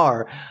that you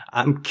are,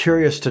 I'm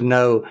curious to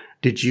know,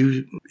 did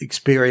you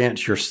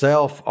experience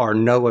yourself or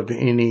know of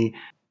any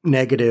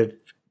negative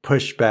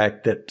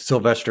pushback that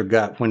Sylvester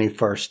got when he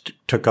first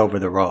took over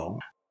the role?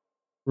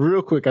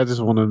 Real quick, I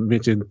just want to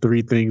mention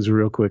 3 things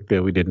real quick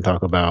that we didn't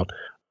talk about.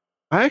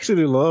 I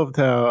actually loved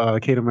how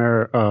Kate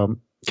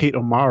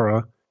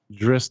O'Mara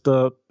dressed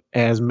up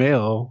as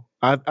Mel.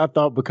 I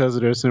thought because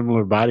of their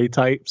similar body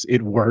types,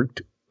 it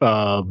worked.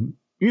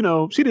 She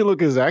didn't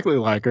look exactly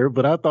like her,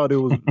 but I thought it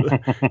was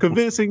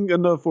convincing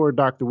enough for a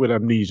doctor with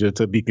amnesia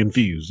to be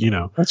confused,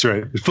 That's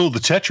right. It fooled the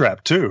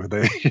Tetrap, too.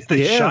 They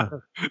shot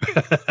her.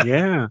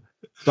 Yeah.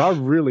 So I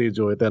really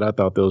enjoyed that. I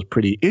thought that was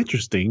pretty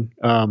interesting.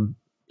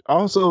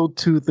 Also,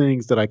 2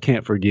 things that I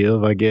can't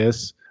forgive, I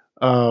guess.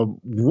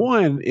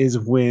 One is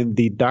when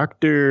the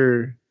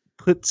doctor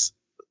puts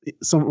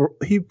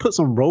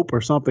some rope or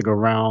something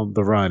around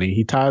the Ronnie.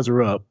 He ties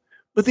her up,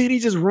 but then he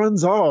just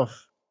runs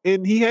off,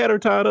 and he had her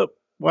tied up.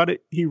 Why did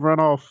he run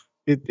off?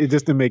 It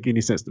just didn't make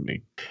any sense to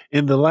me.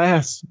 And the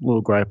last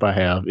little gripe I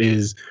have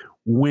is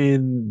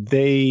when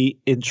they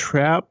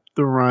entrap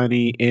the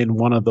Ronnie in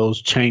one of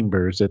those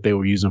chambers that they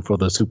were using for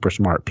the super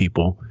smart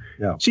people.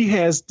 Yeah. She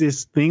has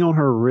this thing on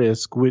her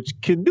wrist, which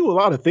can do a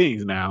lot of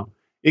things now.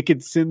 It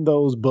can send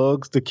those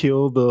bugs to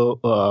kill the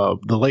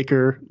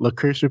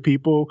Lacritia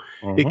people.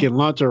 Uh-huh. It can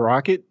launch a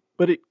rocket,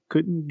 but it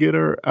couldn't get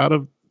her out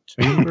of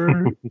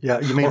chamber. Yeah,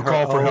 you mean her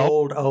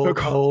old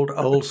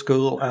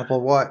school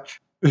Apple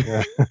Watch?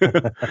 Yeah.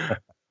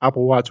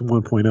 Apple Watch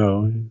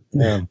 1.0.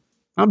 Yeah.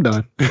 I'm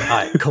done. All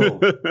right, cool.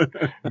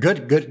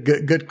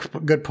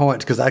 Good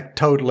points, because I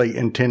totally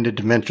intended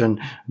to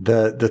mention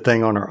the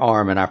thing on her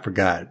arm and I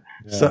forgot.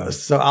 Yeah.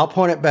 So I'll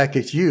point it back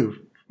at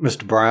you,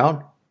 Mr.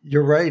 Brown.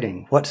 Your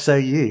rating, what say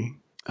ye?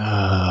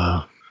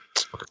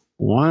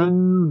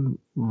 1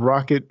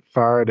 rocket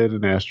fired at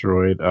an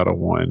asteroid out of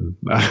 1.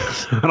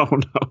 I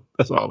don't know.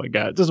 That's all I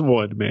got. Just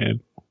 1,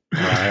 man.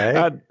 All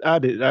right. I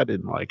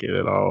didn't like it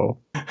at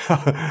all.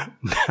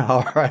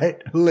 All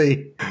right,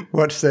 Lee,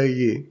 what say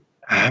ye?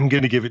 I'm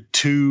going to give it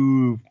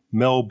 2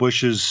 Mel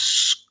Bushes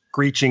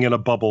screeching in a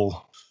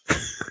bubble.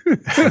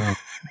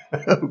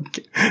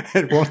 Okay.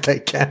 And won't they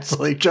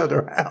cancel each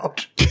other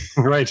out?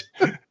 Right.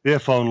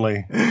 If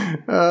only.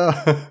 All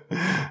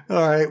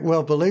right.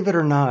 Well, believe it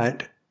or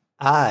not,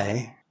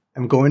 I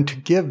am going to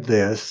give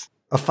this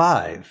a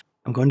 5.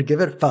 I'm going to give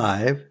it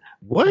 5.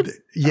 What?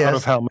 Yes. Out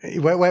of how many?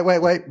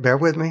 Wait. Bear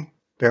with me.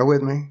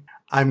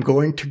 I'm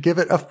going to give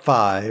it a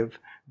 5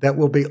 that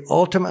will be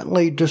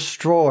ultimately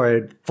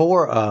destroyed,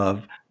 4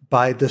 of,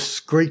 by the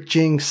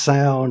screeching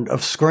sound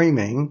of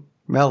screaming,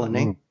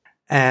 Melanie. Mm.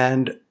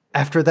 And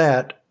after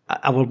that,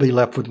 I will be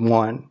left with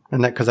 1,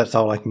 and because that's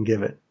all I can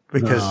give it.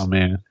 Because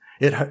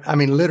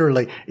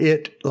literally,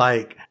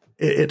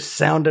 it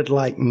sounded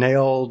like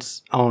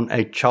nails on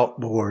a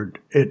chalkboard.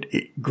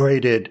 It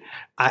grated.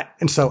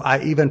 So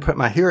I even put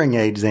my hearing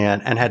aids in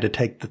and had to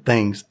take the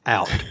things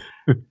out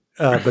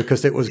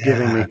because it was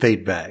giving me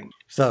feedback.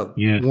 So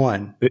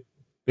 1.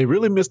 They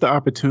really missed the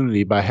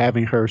opportunity by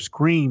having her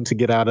scream to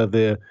get out of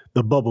the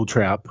bubble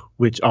trap,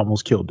 which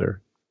almost killed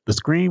her. The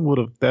scream would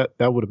have that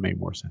would have made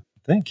more sense.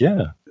 I think,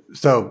 yeah.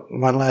 So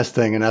one last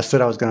thing, and I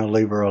said I was going to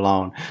leave her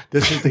alone.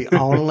 This is the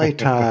only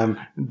time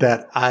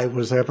that I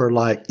was ever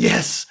like,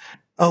 yes,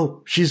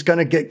 oh, she's going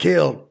to get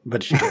killed.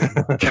 But she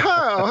didn't.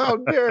 Kyle, how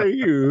dare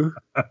you?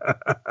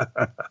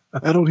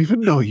 I don't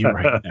even know you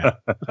right now.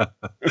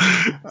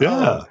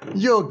 Yeah.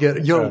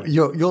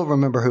 You'll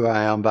remember who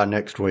I am by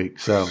next week.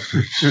 So,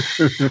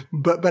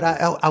 but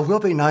I will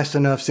be nice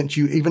enough, since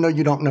even though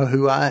you don't know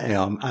who I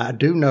am, I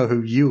do know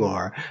who you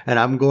are. And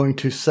I'm going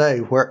to say,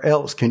 where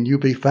else can you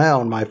be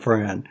found, my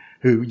friend?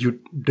 who you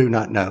do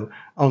not know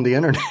on the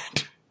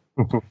internet?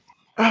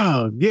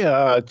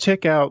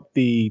 Check out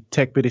the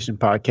Tech Petition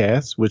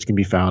podcast, which can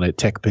be found at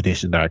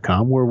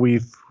techpetition.com, where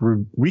we've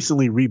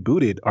recently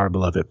rebooted our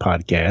beloved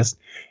podcast.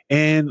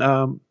 And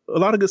a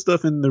lot of good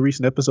stuff in the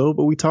recent episode,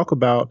 but we talk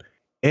about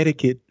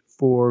etiquette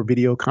for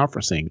video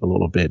conferencing a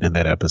little bit in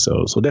that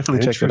episode. So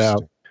definitely check it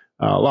out.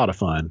 A lot of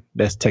fun.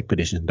 That's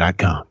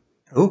techpetition.com.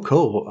 Oh,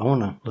 cool. I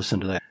want to listen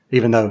to that,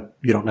 even though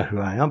you don't know who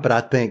I am. But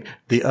I think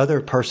the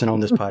other person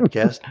on this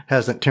podcast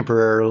hasn't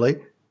temporarily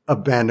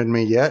abandoned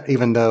me yet,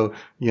 even though,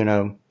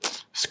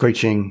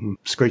 screeching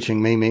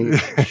Mimi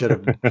should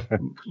have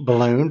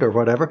ballooned or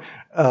whatever.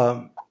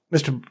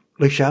 Mr.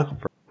 Lee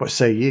Shackelford, what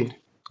say you?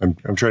 I'm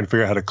trying to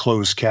figure out how to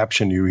close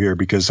caption you here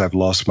because I've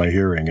lost my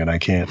hearing and I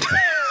can't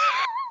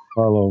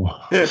follow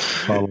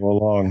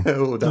along.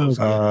 Oh, that was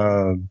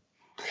good.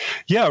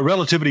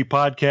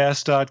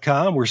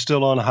 relativitypodcast.com. We're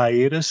still on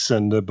hiatus,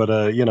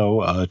 but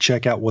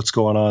check out what's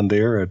going on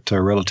there at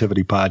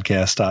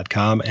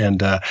relativitypodcast.com.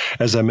 And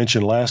as I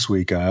mentioned last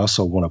week, I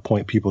also want to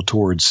point people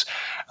towards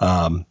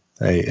a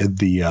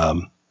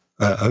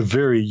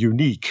very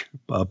unique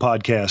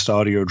podcast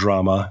audio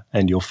drama,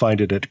 and you'll find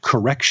it at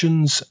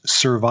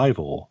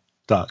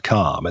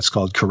correctionssurvival.com. It's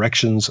called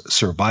Corrections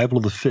Survival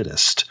of the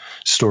Fittest,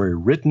 story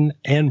written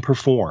and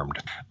performed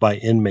by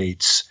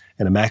inmates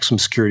in a maximum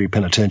security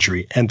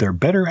penitentiary, and they're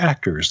better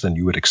actors than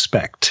you would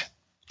expect.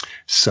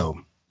 So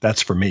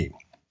that's for me.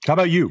 How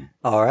about you?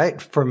 All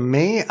right. For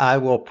me, I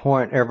will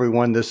point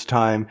everyone this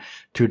time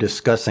to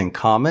Discussing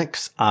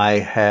Comics. I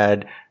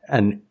had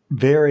an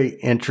very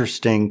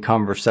interesting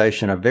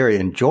conversation, a very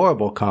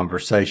enjoyable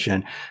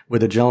conversation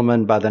with a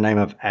gentleman by the name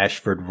of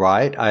Ashford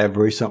Wright. I have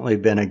recently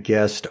been a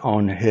guest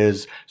on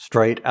his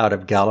Straight Out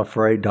of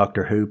Gallifrey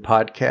Doctor Who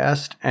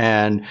podcast,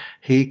 and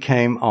he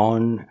came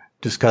on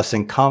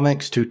Discussing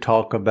Comics to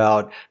talk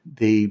about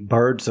the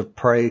Birds of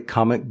Prey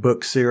comic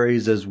book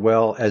series, as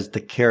well as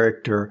the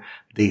character,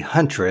 the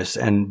Huntress,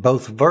 and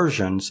both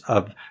versions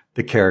of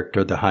the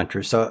character, the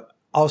Huntress. So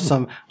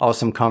awesome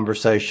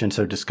conversation.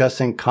 So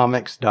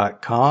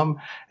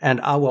discussingcomics.com.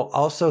 And I will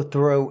also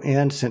throw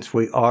in, since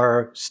we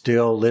are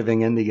still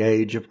living in the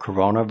age of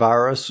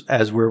coronavirus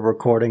as we're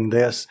recording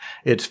this,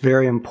 it's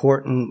very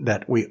important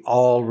that we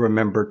all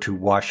remember to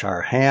wash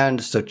our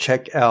hands. So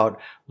check out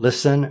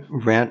Listen,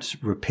 Rinse,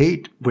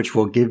 Repeat, which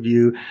will give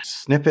you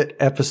snippet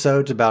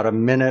episodes about a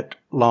minute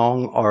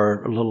long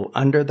or a little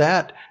under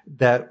that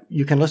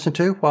you can listen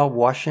to while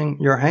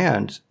washing your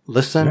hands.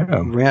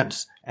 Listen,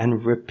 rinse,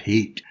 and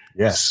repeat.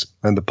 Yes.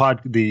 And the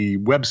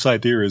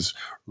website there is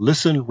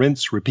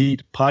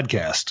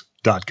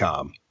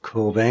listenrinserepeatpodcast.com.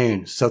 Cool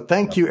beans. So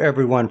thank you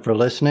everyone for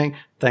listening.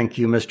 Thank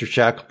you, Mr.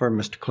 Shackelford,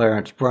 Mr.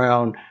 Clarence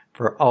Brown,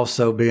 for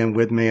also being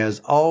with me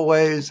as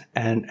always.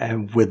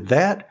 And with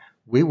that,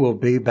 we will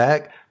be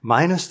back,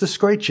 minus the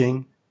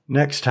screeching,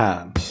 next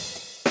time.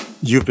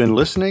 You've been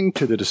listening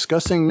to the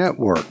Discussing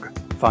Network.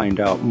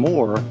 Find out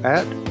more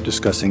at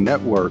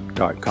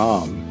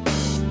discussingnetwork.com.